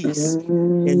for peace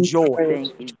and joy.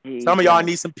 Thank you, Jesus. Some of y'all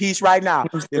need some peace right now.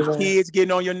 There's kids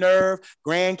getting on your nerve,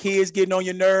 grandkids getting on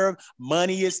your nerve,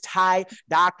 money is tight,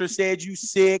 doctor said you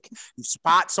sick,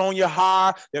 spots on your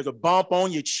heart, there's a bump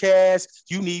on your chest.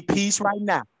 You need peace right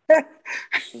now.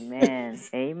 Amen.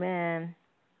 Amen.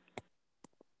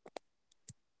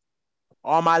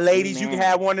 All my ladies, Amen. you can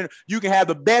have one. You can have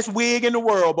the best wig in the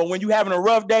world, but when you're having a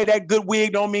rough day, that good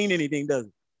wig don't mean anything, does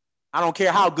it? I don't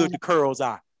care how good the curls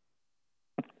are.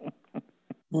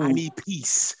 I need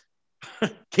peace.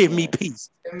 Give me peace.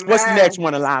 Amen. What's the next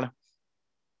one, Alana?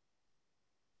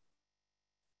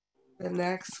 The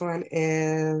next one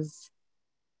is,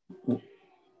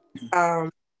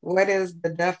 what is the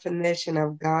definition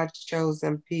of God's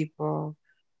chosen people?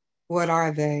 What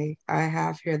are they? I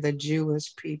have here the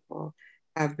Jewish people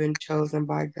have been chosen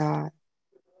by God.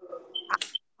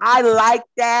 I like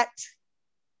that.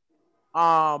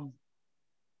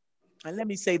 And let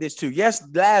me say this too. Yes,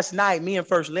 last night, me and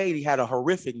First Lady had a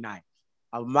horrific night,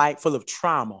 a night full of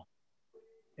trauma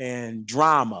and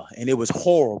drama, and it was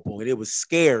horrible and it was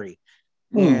scary.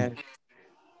 And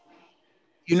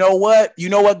you know what? You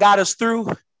know what got us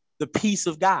through? The peace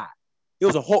of God. It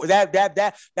was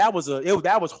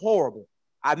that was horrible.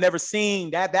 I've never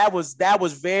seen that. That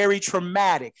was very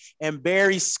traumatic and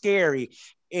very scary.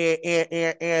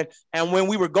 And when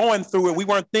we were going through it, we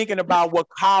weren't thinking about what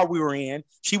car we were in.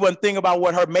 She wasn't thinking about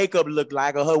what her makeup looked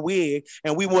like or her wig,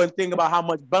 and we weren't thinking about how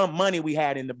much money we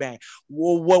had in the bank.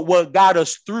 What got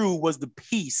us through was the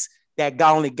peace that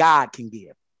only God can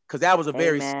give, because that was a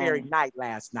very scary night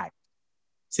last night.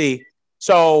 See,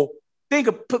 so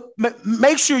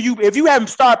make sure if you haven't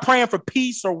started praying for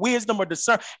peace or wisdom or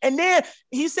discernment, and then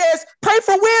he says, pray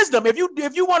for wisdom. If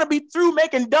you want to be through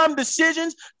making dumb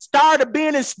decisions, start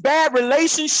being in bad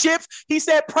relationships, he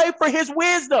said, pray for his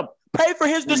wisdom, pray for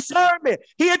his discernment.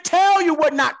 He'll tell you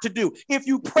what not to do if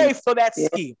you pray for that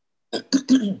skill.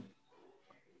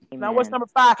 Now, what's number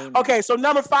 5? Amen. Okay, so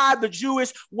number 5, the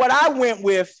Jewish. What I went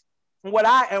with, what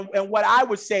I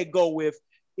would say go with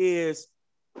is,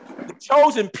 the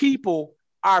chosen people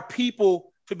are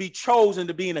people to be chosen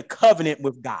to be in a covenant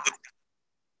with God.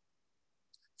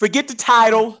 Forget the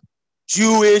title,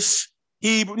 Jewish,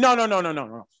 Hebrew.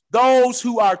 No. Those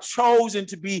who are chosen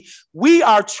to be, we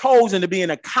are chosen to be in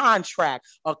a contract,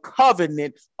 a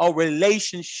covenant, a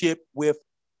relationship with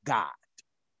God.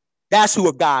 That's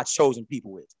who God's chosen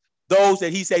people is. Those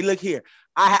that he say, look here,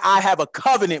 I have a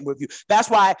covenant with you. That's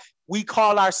why we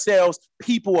call ourselves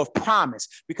people of promise,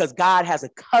 because God has a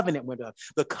covenant with us.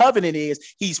 The covenant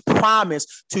is he's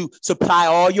promised to supply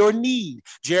all your need.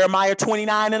 Jeremiah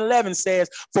 29:11 says,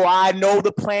 for I know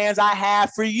the plans I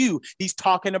have for you. He's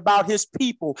talking about his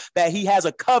people that he has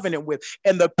a covenant with.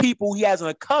 And the people he has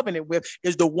a covenant with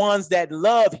is the ones that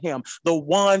love him, the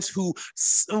ones who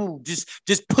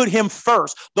just put him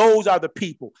first. Those are the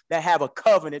people that have a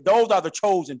covenant. Those are the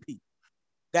chosen people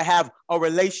that have a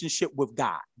relationship with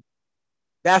God.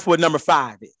 That's what number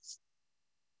 5 is.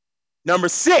 Number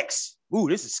 6. Ooh,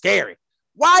 this is scary.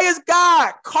 Why is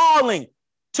God calling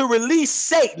to release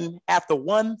Satan after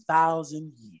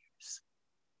 1,000 years?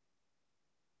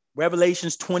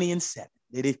 Revelations 20:7.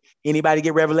 Did anybody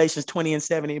get Revelations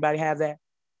 20:7? Anybody have that?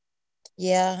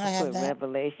 Yeah, I have that.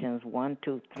 Revelations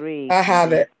 1-3. I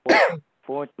have it.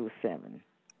 4-7.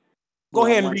 Go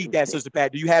ahead and read that, Sister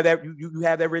Pat. Do you have that? You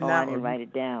have that written out? I didn't write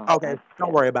it down. Okay,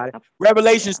 don't worry about it.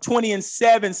 Revelations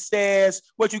 20:7 says,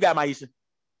 what you got, Maisha?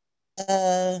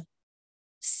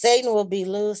 Satan will be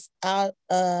loosed out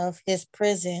of his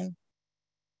prison.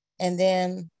 And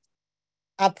then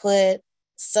I put,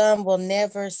 some will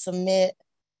never submit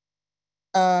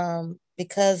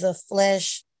because of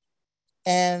flesh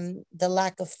and the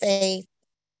lack of faith.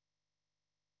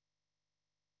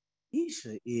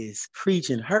 Isha is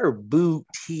preaching her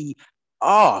booty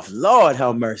off. Lord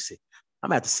have mercy. I'm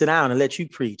going to have to sit down and let you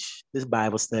preach this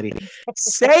Bible study.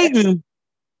 Satan,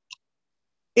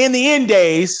 in the end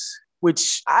days,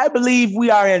 which I believe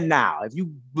we are in now. If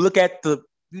you look at your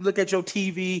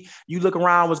TV, you look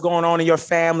around what's going on in your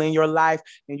family, in your life,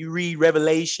 and you read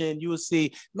Revelation, you will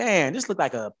see, man, this looks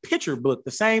like a picture book.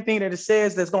 The same thing that it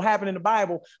says that's going to happen in the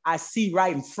Bible, I see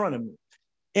right in front of me.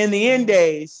 In the end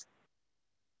days,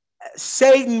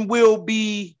 Satan will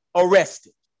be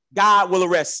arrested. God will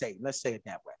arrest Satan. Let's say it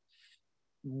that way.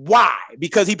 Why?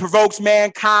 Because he provokes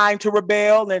mankind to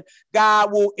rebel, and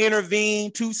God will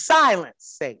intervene to silence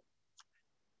Satan.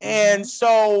 And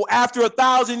so after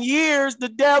 1,000 years, the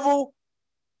devil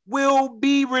will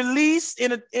be released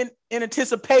in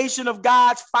anticipation of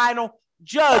God's final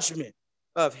judgment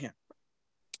of him.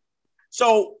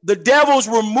 So the devil's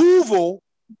removal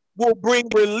will bring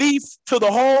relief to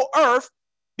the whole earth,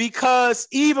 because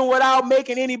even without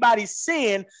making anybody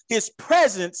sin, his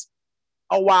presence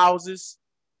arouses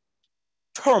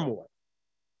turmoil.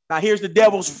 Now, here's the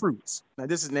devil's fruits. Now,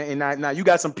 this is now you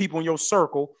got some people in your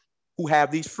circle who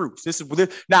have these fruits. This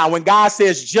is now when God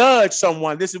says judge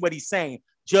someone, this is what he's saying: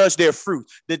 judge their fruit.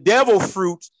 The devil's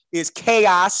fruit is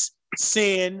chaos,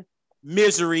 sin,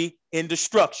 misery, and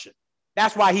destruction.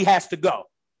 That's why he has to go,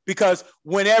 because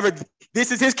whenever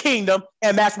this is his kingdom,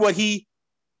 and that's what he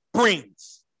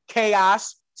brings: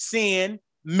 chaos, sin,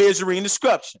 misery, and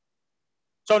destruction.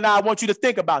 So now I want you to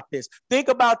think about this. Think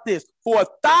about this. For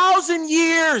 1,000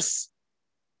 years,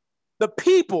 the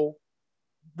people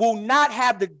will not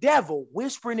have the devil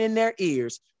whispering in their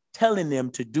ears, telling them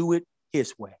to do it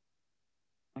his way.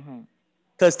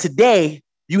 Because today,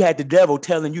 you had the devil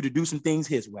telling you to do some things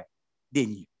his way,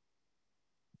 didn't you?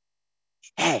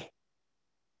 Hey,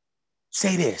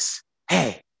 say this.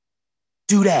 Hey,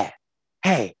 do that.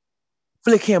 Hey,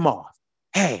 flick him off.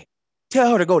 Hey,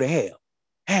 tell her to go to hell.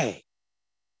 Hey.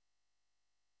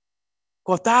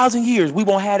 For 1,000 years, we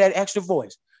won't have that extra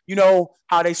voice. You know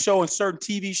how they show in certain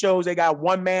TV shows, they got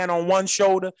one man on one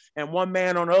shoulder and one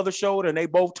man on the other shoulder, and they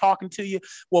both talking to you.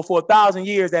 Well, for 1,000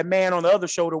 years, that man on the other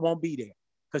shoulder won't be there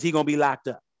because he's going to be locked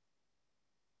up.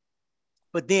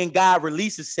 But then God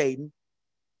releases Satan.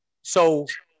 So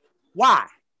why?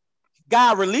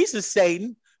 God releases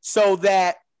Satan so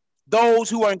that those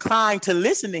who are inclined to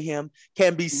listen to him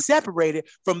can be separated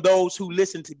from those who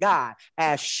listen to God,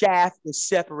 as chaff is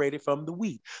separated from the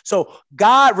wheat. So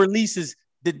God releases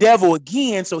the devil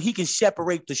again so he can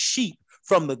separate the sheep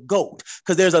from the goat,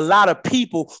 because there's a lot of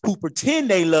people who pretend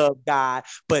they love God,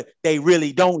 but they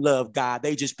really don't love God.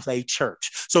 They just play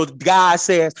church. So God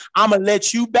says, I'm going to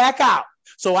let you back out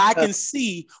so I can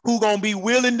see who's going to be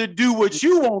willing to do what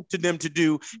you want them to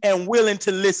do and willing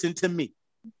to listen to me.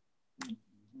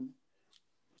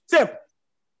 Simple.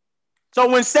 So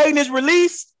when Satan is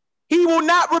released, he will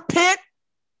not repent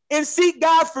and seek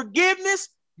God's forgiveness.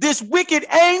 This wicked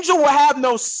angel will have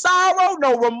no sorrow,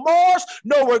 no remorse,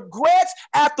 no regrets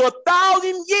after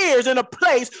 1,000 years in a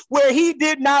place where he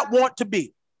did not want to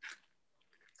be.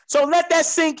 So let that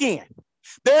sink in.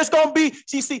 There's going to be,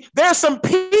 there's some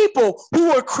people who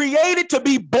were created to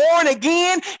be born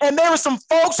again, and there are some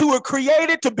folks who were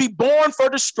created to be born for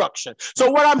destruction. So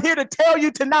what I'm here to tell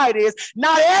you tonight is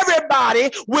not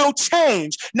everybody will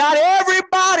change. Not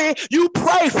everybody you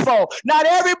pray for, not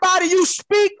everybody you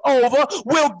speak over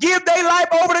will give their life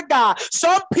over to God.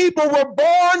 Some people were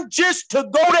born just to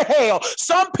go to hell.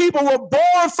 Some people were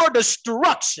born for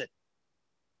destruction.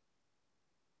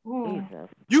 Jesus.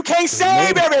 You can't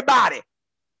save everybody.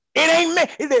 It ain't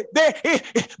meant.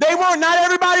 They weren't. Not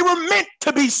everybody were meant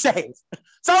to be saved.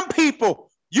 Some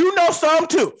people, you know, some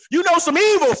too. You know, some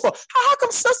evil. How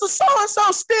come sister so and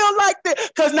so still like that?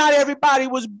 Because not everybody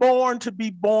was born to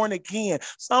be born again.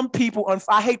 Some people.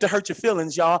 I hate to hurt your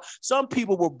feelings, y'all. Some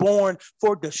people were born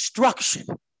for destruction.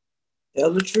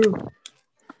 Tell the truth.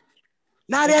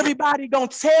 Not everybody gonna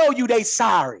tell you they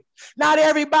sorry. Not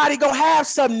everybody gonna have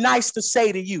something nice to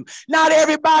say to you. Not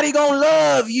everybody gonna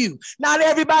love you. Not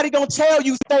everybody gonna tell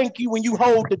you thank you when you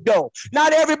hold the door.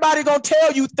 Not everybody gonna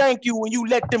tell you thank you when you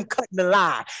let them cut in the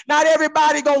line. Not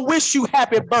everybody gonna wish you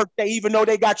happy birthday even though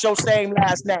they got your same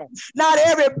last name. Not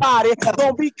everybody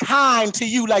gonna be kind to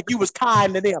you like you was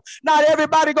kind to them. Not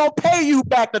everybody gonna pay you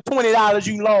back the $20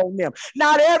 you loaned them.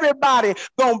 Not everybody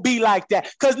gonna be like that,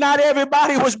 because not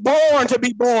everybody was born to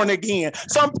be born again.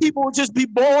 Some people will just be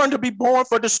born to be born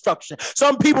for destruction.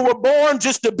 Some people were born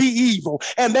just to be evil,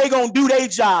 and they gonna do their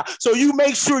job. So you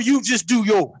make sure you just do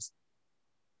yours.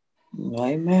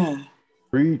 Amen.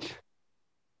 Preach.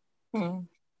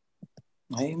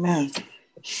 Amen.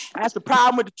 That's the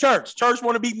problem with the church. Church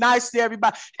want to be nice to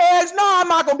everybody. Hey, no, I'm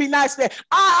not gonna be nice to them.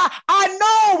 I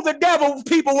know the devil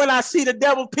people when I see the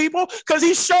devil people, because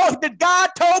he showed that God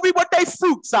told me what their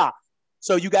fruits are.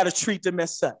 So you got to treat them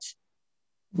as such.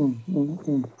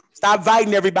 Stop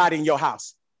inviting everybody in your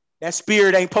house. That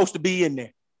spirit ain't supposed to be in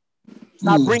there.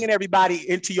 Stop bringing everybody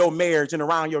into your marriage and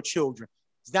around your children.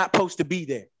 It's not supposed to be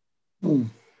there.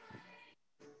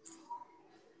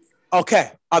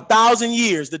 Okay, 1,000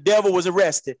 years, the devil was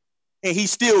arrested, and he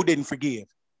still didn't forgive.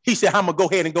 He said, I'm going to go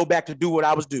ahead and go back to do what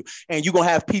I was doing. And you're going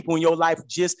to have people in your life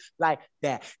just like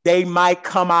that. They might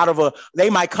come out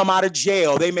of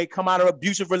jail. They may come out of an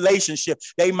abusive relationship.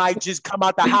 They might just come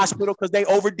out the hospital because they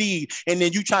OD'd. And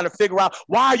then you trying to figure out,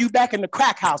 why are you back in the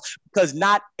crack house? Because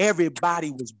not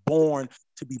everybody was born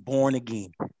to be born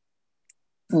again.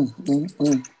 I'm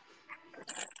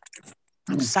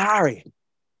sorry.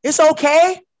 It's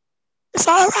okay. It's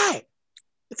all right.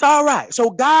 It's all right. So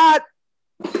God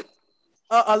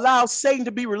allow Satan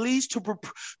to be released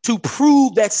to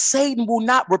prove that Satan will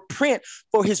not repent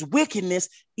for his wickedness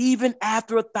even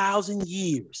after 1,000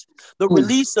 years. The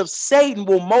release of Satan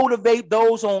will motivate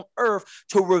those on earth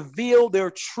to reveal their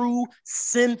true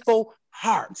sinful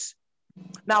hearts.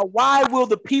 Now, why will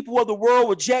the people of the world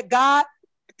reject God?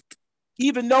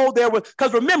 Even though there was,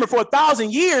 because remember, for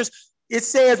 1,000 years, it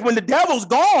says when the devil's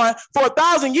gone, for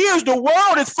 1,000 years, the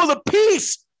world is full of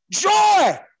peace,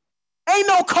 joy. Ain't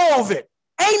no COVID.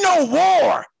 Ain't no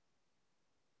war.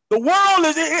 The world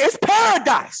is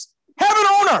paradise, heaven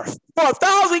on earth for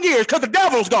 1,000 years because the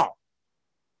devil's gone.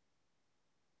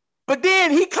 But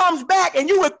then he comes back and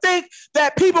you would think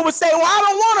that people would say, well, I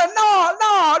don't want to,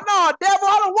 no, devil,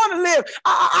 I don't want to live.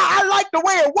 I like the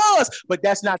way it was. But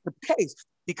that's not the case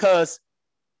because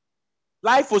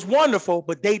life was wonderful,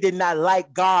 but they did not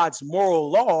like God's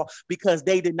moral law because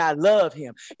they did not love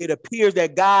him. It appears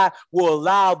that God will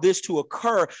allow this to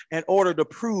occur in order to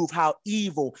prove how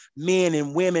evil men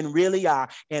and women really are.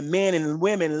 And men and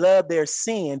women love their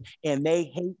sin and they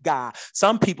hate God.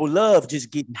 Some people love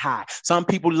just getting high. Some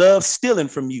people love stealing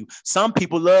from you. Some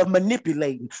people love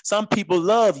manipulating. Some people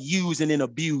love using and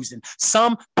abusing.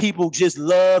 Some people just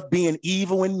love being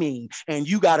evil and mean. And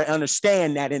you got to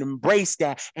understand that and embrace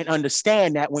that and understand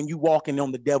that when you walking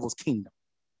on the devil's kingdom.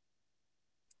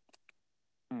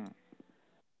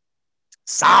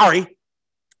 Sorry.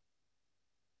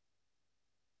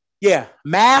 Yeah,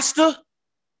 master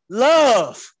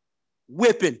love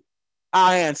whipping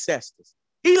our ancestors.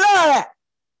 He loved that.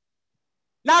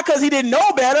 Not because he didn't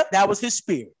know better. That was his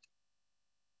spirit.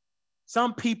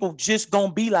 Some people just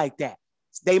gonna be like that.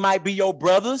 They might be your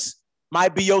brothers,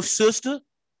 might be your sister,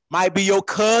 might be your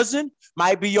cousin,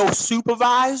 might be your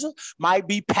supervisor, might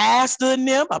be pastor in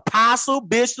them, apostle,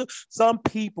 bishop. Some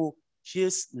people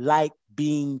just like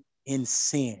being in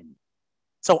sin.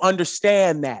 So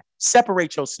understand that.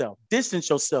 Separate yourself, distance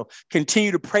yourself,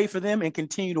 continue to pray for them and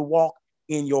continue to walk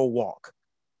in your walk.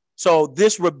 So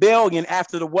this rebellion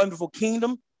after the wonderful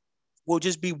kingdom will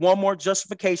just be one more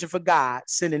justification for God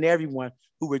sending everyone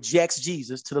who rejects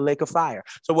Jesus to the lake of fire.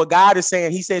 So what God is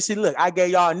saying, he says, see, look, I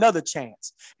gave y'all another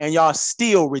chance and y'all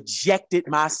still rejected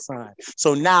my son.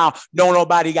 So now don't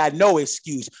nobody got no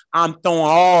excuse. I'm throwing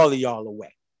all of y'all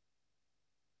away.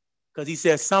 Because he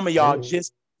says some of y'all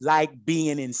just like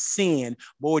being in sin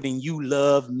more than you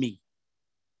love me.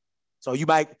 So you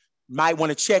might want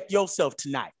to check yourself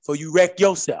tonight before you wreck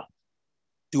yourself.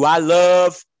 Do I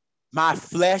love my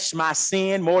flesh, my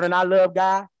sin more than I love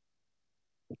God?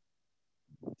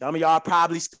 Some of y'all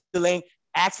probably still ain't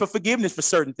asked for forgiveness for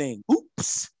certain things.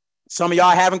 Oops. Some of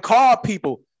y'all haven't called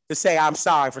people to say, I'm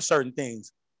sorry for certain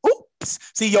things. Oops.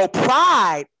 See, your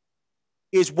pride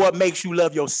is what makes you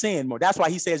love your sin more. That's why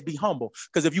he says be humble.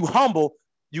 Because if you humble,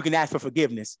 you can ask for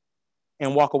forgiveness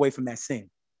and walk away from that sin.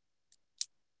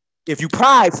 If you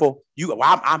prideful,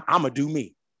 I'm going to do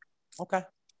me. Okay.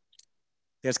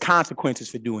 There's consequences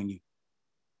for doing you.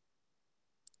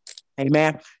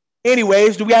 Amen.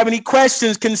 Anyways, do we have any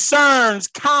questions, concerns,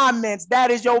 comments?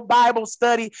 That is your Bible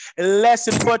study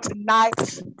lesson for tonight.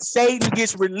 Satan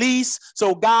gets released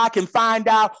so God can find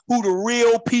out who the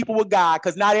real people of God,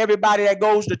 because not everybody that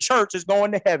goes to church is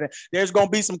going to heaven. There's going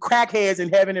to be some crackheads in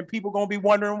heaven and people going to be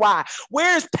wondering why.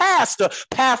 Where's pastor?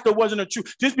 Pastor wasn't a true,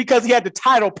 just because he had the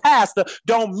title pastor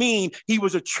don't mean he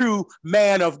was a true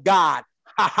man of God.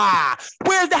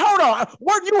 Where's the, hold on,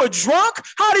 weren't you a drunk?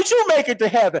 How did you make it to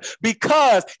heaven?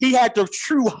 Because he had the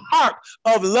true heart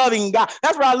of loving God.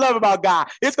 That's what I love about God.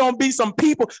 It's going to be some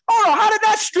people, hold on, how did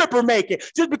that stripper make it?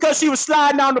 Just because she was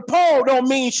sliding down the pole don't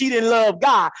mean she didn't love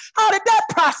God. How did that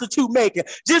prostitute make it?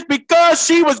 Just because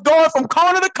she was going from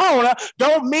corner to corner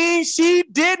don't mean she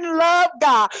didn't love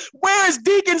God. Where is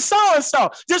Deacon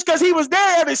so-and-so? Just because he was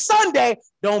there every Sunday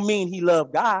don't mean he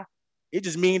loved God. It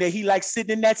just means that he likes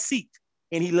sitting in that seat.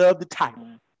 And he loved the title.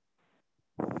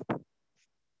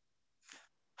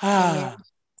 I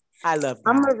love God.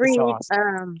 I'm going to read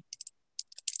awesome.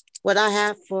 what I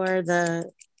have for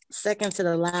the second to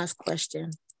the last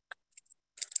question.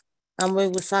 We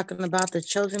was talking about the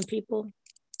chosen people.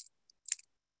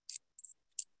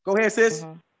 Go ahead, sis.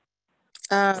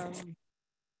 I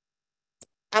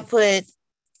put,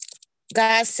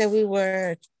 God said we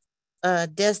were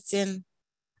destined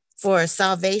for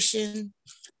salvation.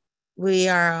 We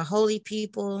are a holy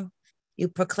people. You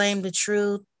proclaim the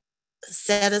truth,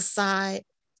 set aside,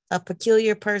 a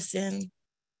peculiar person,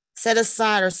 set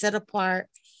aside or set apart,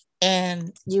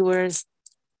 and you were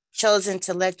chosen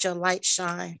to let your light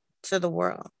shine to the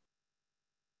world.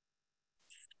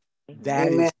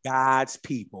 That is God's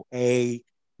people.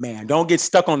 Amen. Don't get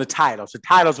stuck on the titles. The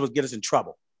titles will get us in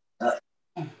trouble.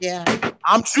 Yeah.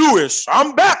 I'm Jewish.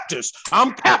 I'm Baptist.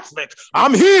 I'm Catholic.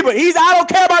 I'm Hebrew. I don't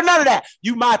care about none of that.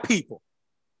 You my people.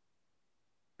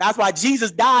 That's why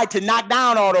Jesus died, to knock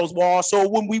down all those walls, so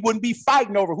when we wouldn't be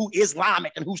fighting over who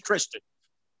Islamic and who's Christian.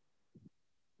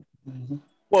 Mm-hmm.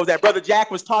 What was that Brother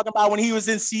Jack was talking about when he was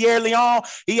in Sierra Leone?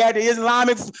 He saw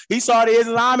the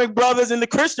Islamic brothers and the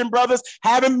Christian brothers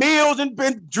having meals and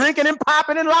been drinking and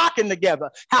popping and locking together.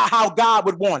 How God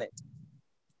would want it.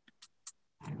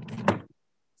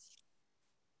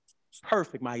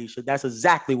 Perfect, Maisha. That's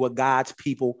exactly what God's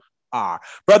people are.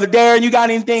 Brother Darren, you got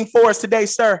anything for us today,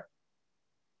 sir?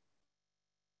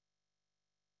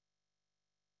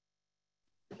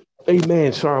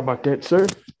 Amen. Sorry about that, sir.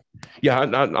 Yeah,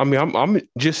 I mean, I'm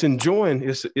just enjoying.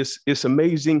 It's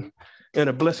amazing and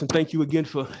a blessing. Thank you again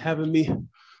for having me,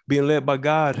 being led by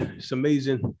God. It's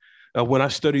amazing. When I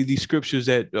study these scriptures,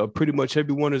 that pretty much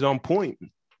everyone is on point.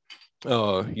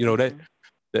 That's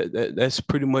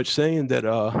pretty much saying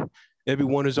that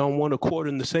everyone is on one accord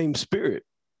in the same spirit.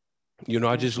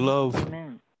 I just love,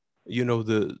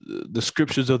 the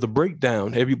scriptures of the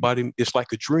breakdown. Everybody, it's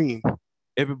like a dream.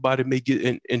 Everybody may get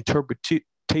an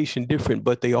interpretation different,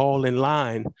 but they all in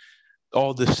line,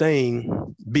 all the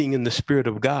same, being in the spirit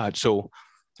of God. So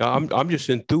I'm just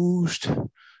enthused.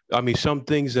 I mean, some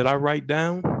things that I write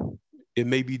down, it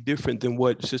may be different than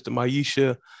what Sister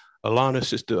Maisha, Alana,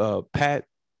 Sister Pat,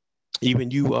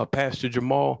 even you, Pastor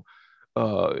Jamal,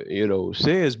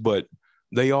 says, but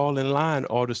they all in line,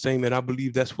 all the same. And I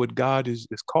believe that's what God is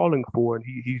calling for, and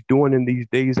he's doing in these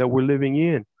days that we're living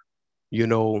in,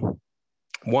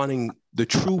 wanting the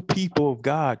true people of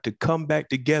God to come back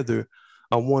together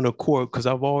on one accord. Because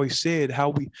I've always said,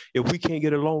 if we can't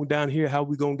get along down here, how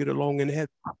we gonna get along in heaven?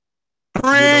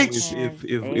 Preach. If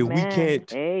we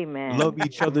can't love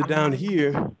each other down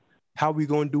here, how we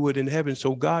gonna do it in heaven?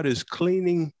 So God is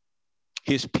cleaning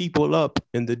his people up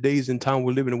in the days and time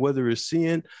we're living in, whether it's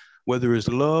sin, whether it's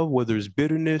love, whether it's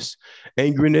bitterness,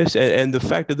 angriness. And the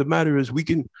fact of the matter is, we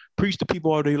can preach to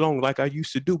people all day long like I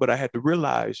used to do, but I had to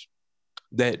realize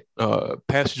that,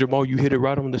 Pastor Jamal, you hit it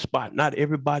right on the spot. Not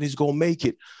everybody's going to make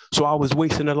it. So I was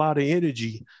wasting a lot of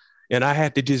energy, and I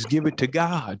had to just give it to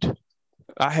God.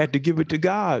 I had to give it to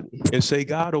God and say,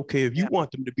 God, okay, if you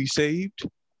want them to be saved,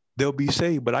 they'll be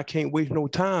saved, but I can't waste no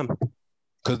time,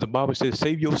 because the Bible says,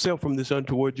 save yourself from this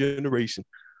untoward generation.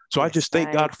 So I just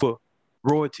thank God for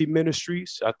Royalty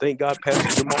Ministries. I thank God,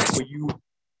 Pastor Jamal, for you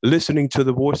listening to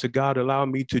the voice of God,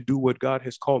 allowing me to do what God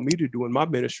has called me to do in my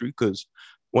ministry, because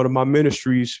one of my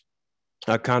ministries,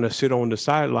 I kind of sit on the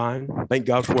sideline. Thank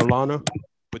God for Alana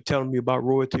for telling me about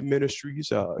Royalty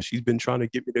Ministries. She's been trying to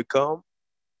get me to come,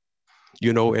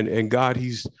 and God,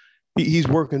 he's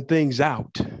working things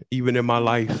out even in my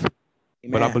life.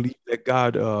 Amen. But I believe that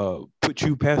God put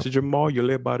you, Pastor Jamal, you're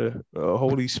led by the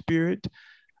Holy Spirit,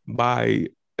 by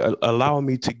allowing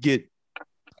me to get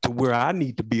to where I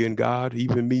need to be in God.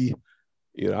 Even me,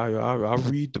 I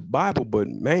read the Bible, but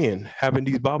man, having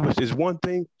these Bibles is one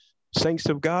thing, saints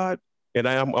of God. And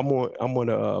I'm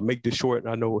gonna make this short.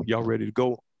 And I know y'all ready to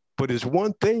go, but it's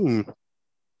one thing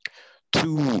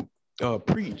to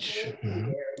preach.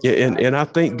 Yeah, and I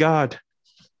thank God.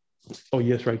 Oh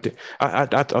yes, right there.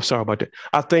 I'm sorry about that.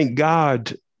 I thank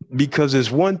God, because it's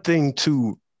one thing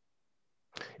to.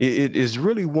 It is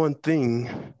really one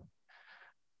thing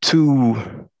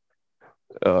to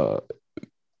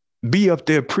be up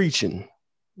there preaching,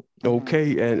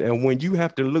 okay, and when you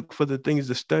have to look for the things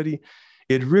to study,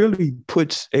 it really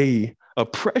puts a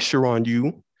pressure on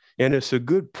you, and it's a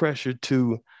good pressure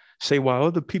to say, while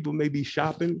other people may be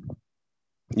shopping,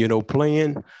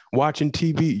 playing, watching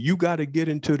TV, you got to get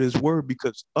into this word,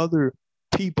 because other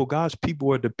people, God's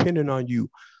people, are dependent on you.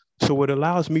 So it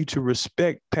allows me to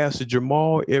respect Pastor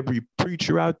Jamal, every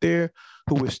preacher out there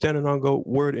who is standing on God's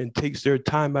word and takes their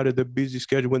time out of their busy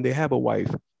schedule when they have a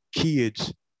wife,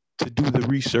 kids, to do the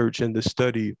research and the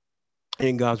study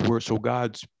in God's word, so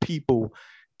God's people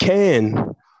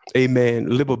can, amen,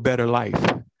 live a better life.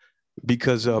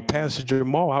 Because Pastor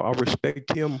Jamal, I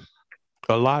respect him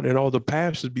a lot, and all the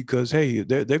pastors, because hey,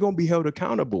 they're going to be held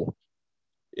accountable.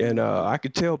 And I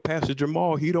could tell Pastor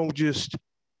Jamal, he don't just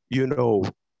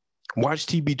watch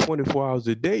TV 24 hours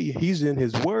a day. He's in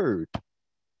his word.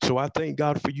 So I thank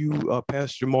God for you,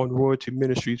 Pastor Jamal and Royalty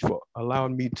Ministries, for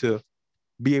allowing me to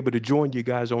be able to join you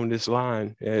guys on this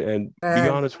line. And be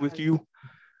honest with you,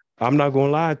 I'm not going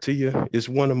to lie to you, it's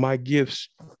one of my gifts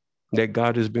that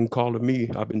God has been calling me.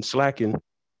 I've been slacking,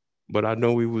 but I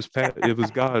know it was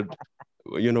God,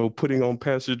 putting on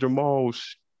Pastor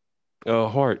Jamal's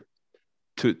heart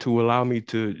to allow me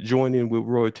to join in with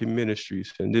Royalty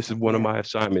Ministries, and this is one of my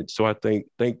assignments. So I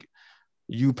thank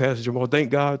you, Pastor Jamal. Thank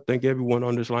God. Thank everyone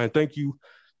on this line. Thank you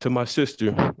to my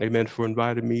sister, amen, for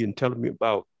inviting me and telling me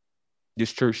about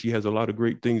this church. She has a lot of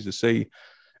great things to say.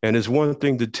 And it's one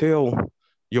thing to tell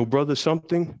your brother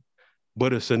something,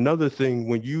 but it's another thing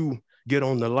when you get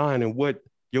on the line and what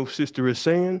your sister is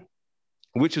saying,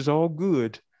 which is all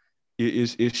good,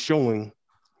 is showing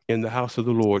in the house of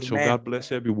the Lord. Amen. So God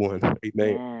bless everyone.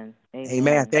 Amen.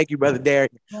 Amen. Thank you, Brother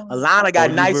Derek. Alana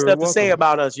got nice stuff to say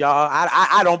about us, y'all.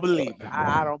 I don't believe it.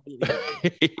 I don't believe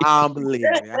it. I don't believe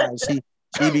it.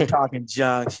 She be talking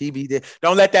junk. She be there.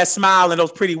 Don't let that smile and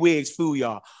those pretty wigs fool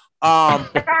y'all.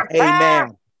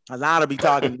 Amen. Alana be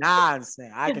talking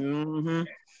nonsense. I can.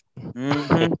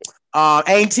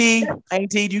 Auntie,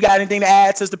 do you got anything to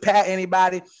add, Sister Pat?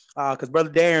 Anybody? Because Brother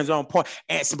Darren's on point.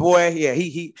 And boy, yeah,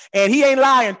 he ain't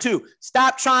lying too.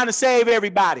 Stop trying to save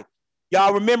everybody.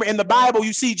 Y'all remember in the Bible,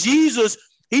 you see Jesus,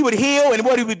 he would heal, and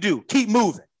what he would do? Keep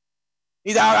moving.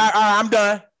 He's all right, I'm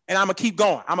done. And I'm gonna keep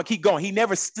going. He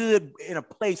never stood in a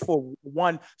place for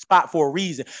one spot for a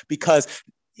reason, because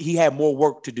he had more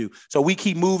work to do. So we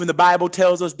keep moving. The Bible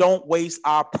tells us don't waste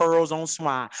our pearls on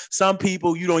swine. Some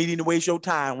people you don't need to waste your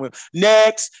time with.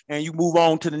 Next, and you move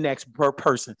on to the next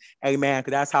person. Amen.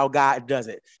 Because that's how God does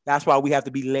it. That's why we have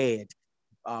to be led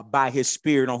by his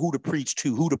spirit on who to preach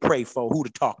to, who to pray for, who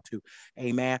to talk to.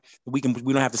 Amen. We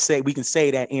don't have to say, we can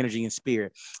say that energy and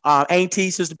spirit. Auntie,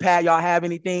 Sister Pat, y'all have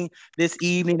anything this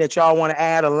evening that y'all want to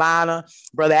add? Alana,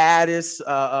 Brother Addis,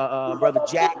 Brother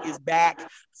Jack is back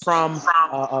from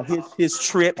his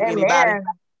trip. Amen. Anybody?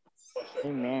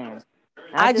 Amen.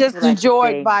 I just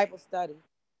enjoyed Bible study.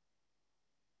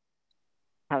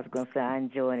 I was going to say I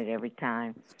enjoyed it every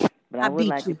time. But I would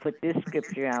like to put this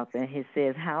scripture out there. It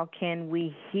says, how can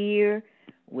we hear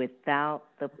without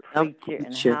the preacher?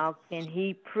 And how can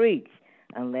he preach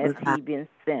unless he been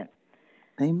sent?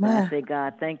 Amen. And I say,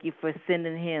 God, thank you for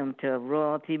sending him to a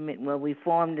royalty. Well, we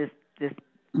formed this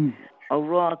a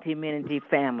royalty ministry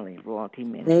family. Royalty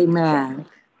ministry. Amen.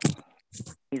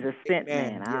 He's a sent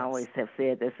man. Yes. I always have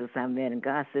said this since I met him.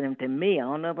 God sent him to me. I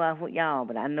don't know about y'all,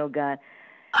 but I know God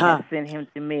has sent him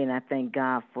to me, and I thank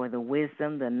God for the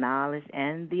wisdom, the knowledge,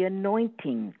 and the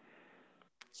anointing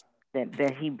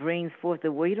that he brings forth.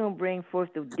 The word, he don't bring forth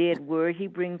the dead word. He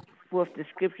brings forth the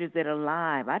scriptures that are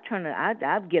alive. I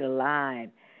get alive,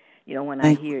 when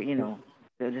I hear,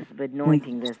 this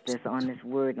anointing that's on this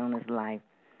word, on his life.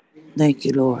 Thank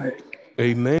you, Lord.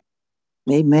 Amen.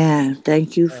 Amen.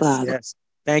 Thank you, Father. Yes.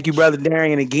 Thank you, Brother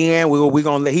Darian. Again, we're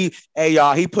gonna let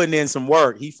y'all, he putting in some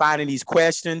work. He finding these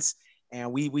questions,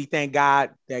 and we thank God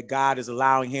that God is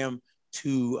allowing him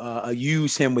to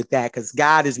use him with that, because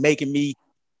God is making me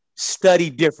study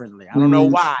differently. I don't know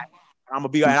why. I'm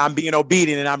being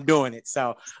obedient, and I'm doing it.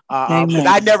 So because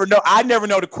I never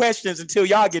know the questions until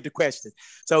y'all get the questions.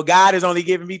 So God is only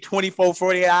giving me 24,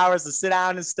 48 hours to sit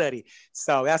down and study.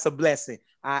 So that's a blessing.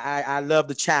 I love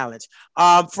the challenge.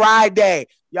 Friday,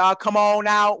 y'all come on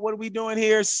out. What are we doing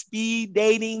here? Speed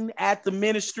dating at the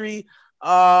ministry.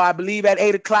 I believe at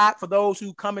 8:00. For those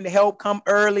who coming to help, come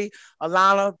early.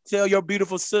 Alana, tell your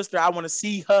beautiful sister I want to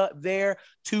see her there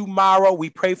tomorrow. We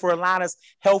pray for Alana's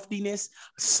healthiness.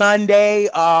 Sunday,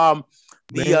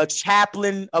 the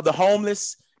chaplain of the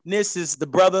homelessness is the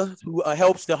brother who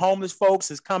helps the homeless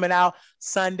folks, is coming out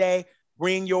Sunday.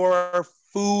 Bring your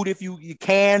food if you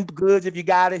can, goods if you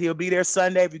got it. He'll be there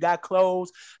Sunday. If you got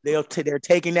clothes, they're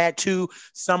taking that too.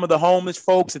 Some of the homeless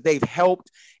folks that they've helped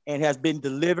and has been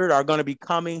delivered are going to be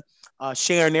coming,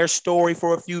 sharing their story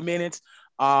for a few minutes.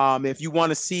 If you want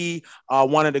to see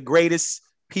one of the greatest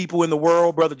people in the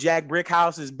world, Brother Jack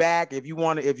Brickhouse is back. If you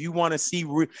want to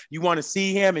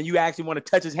see him, and you actually want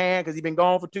to touch his hand because he's been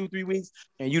gone for 2-3 weeks,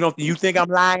 and you think I'm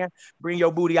lying, bring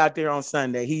your booty out there on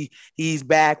Sunday. He's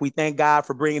back. We thank God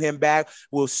for bringing him back.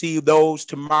 We'll see those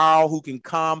tomorrow who can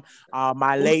come.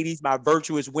 My ladies, my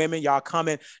virtuous women, y'all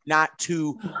coming not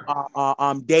to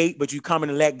date, but you coming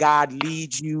to let God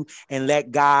lead you and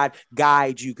let God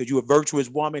guide you, because you're a virtuous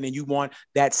woman and you want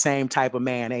that same type of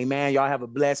man. Amen. Y'all have a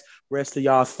blessed rest of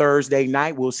y'all Thursday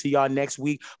night. We'll see y'all next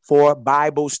week for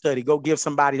Bible study. Go give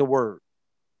somebody the word.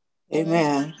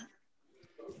 Amen.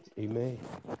 Amen.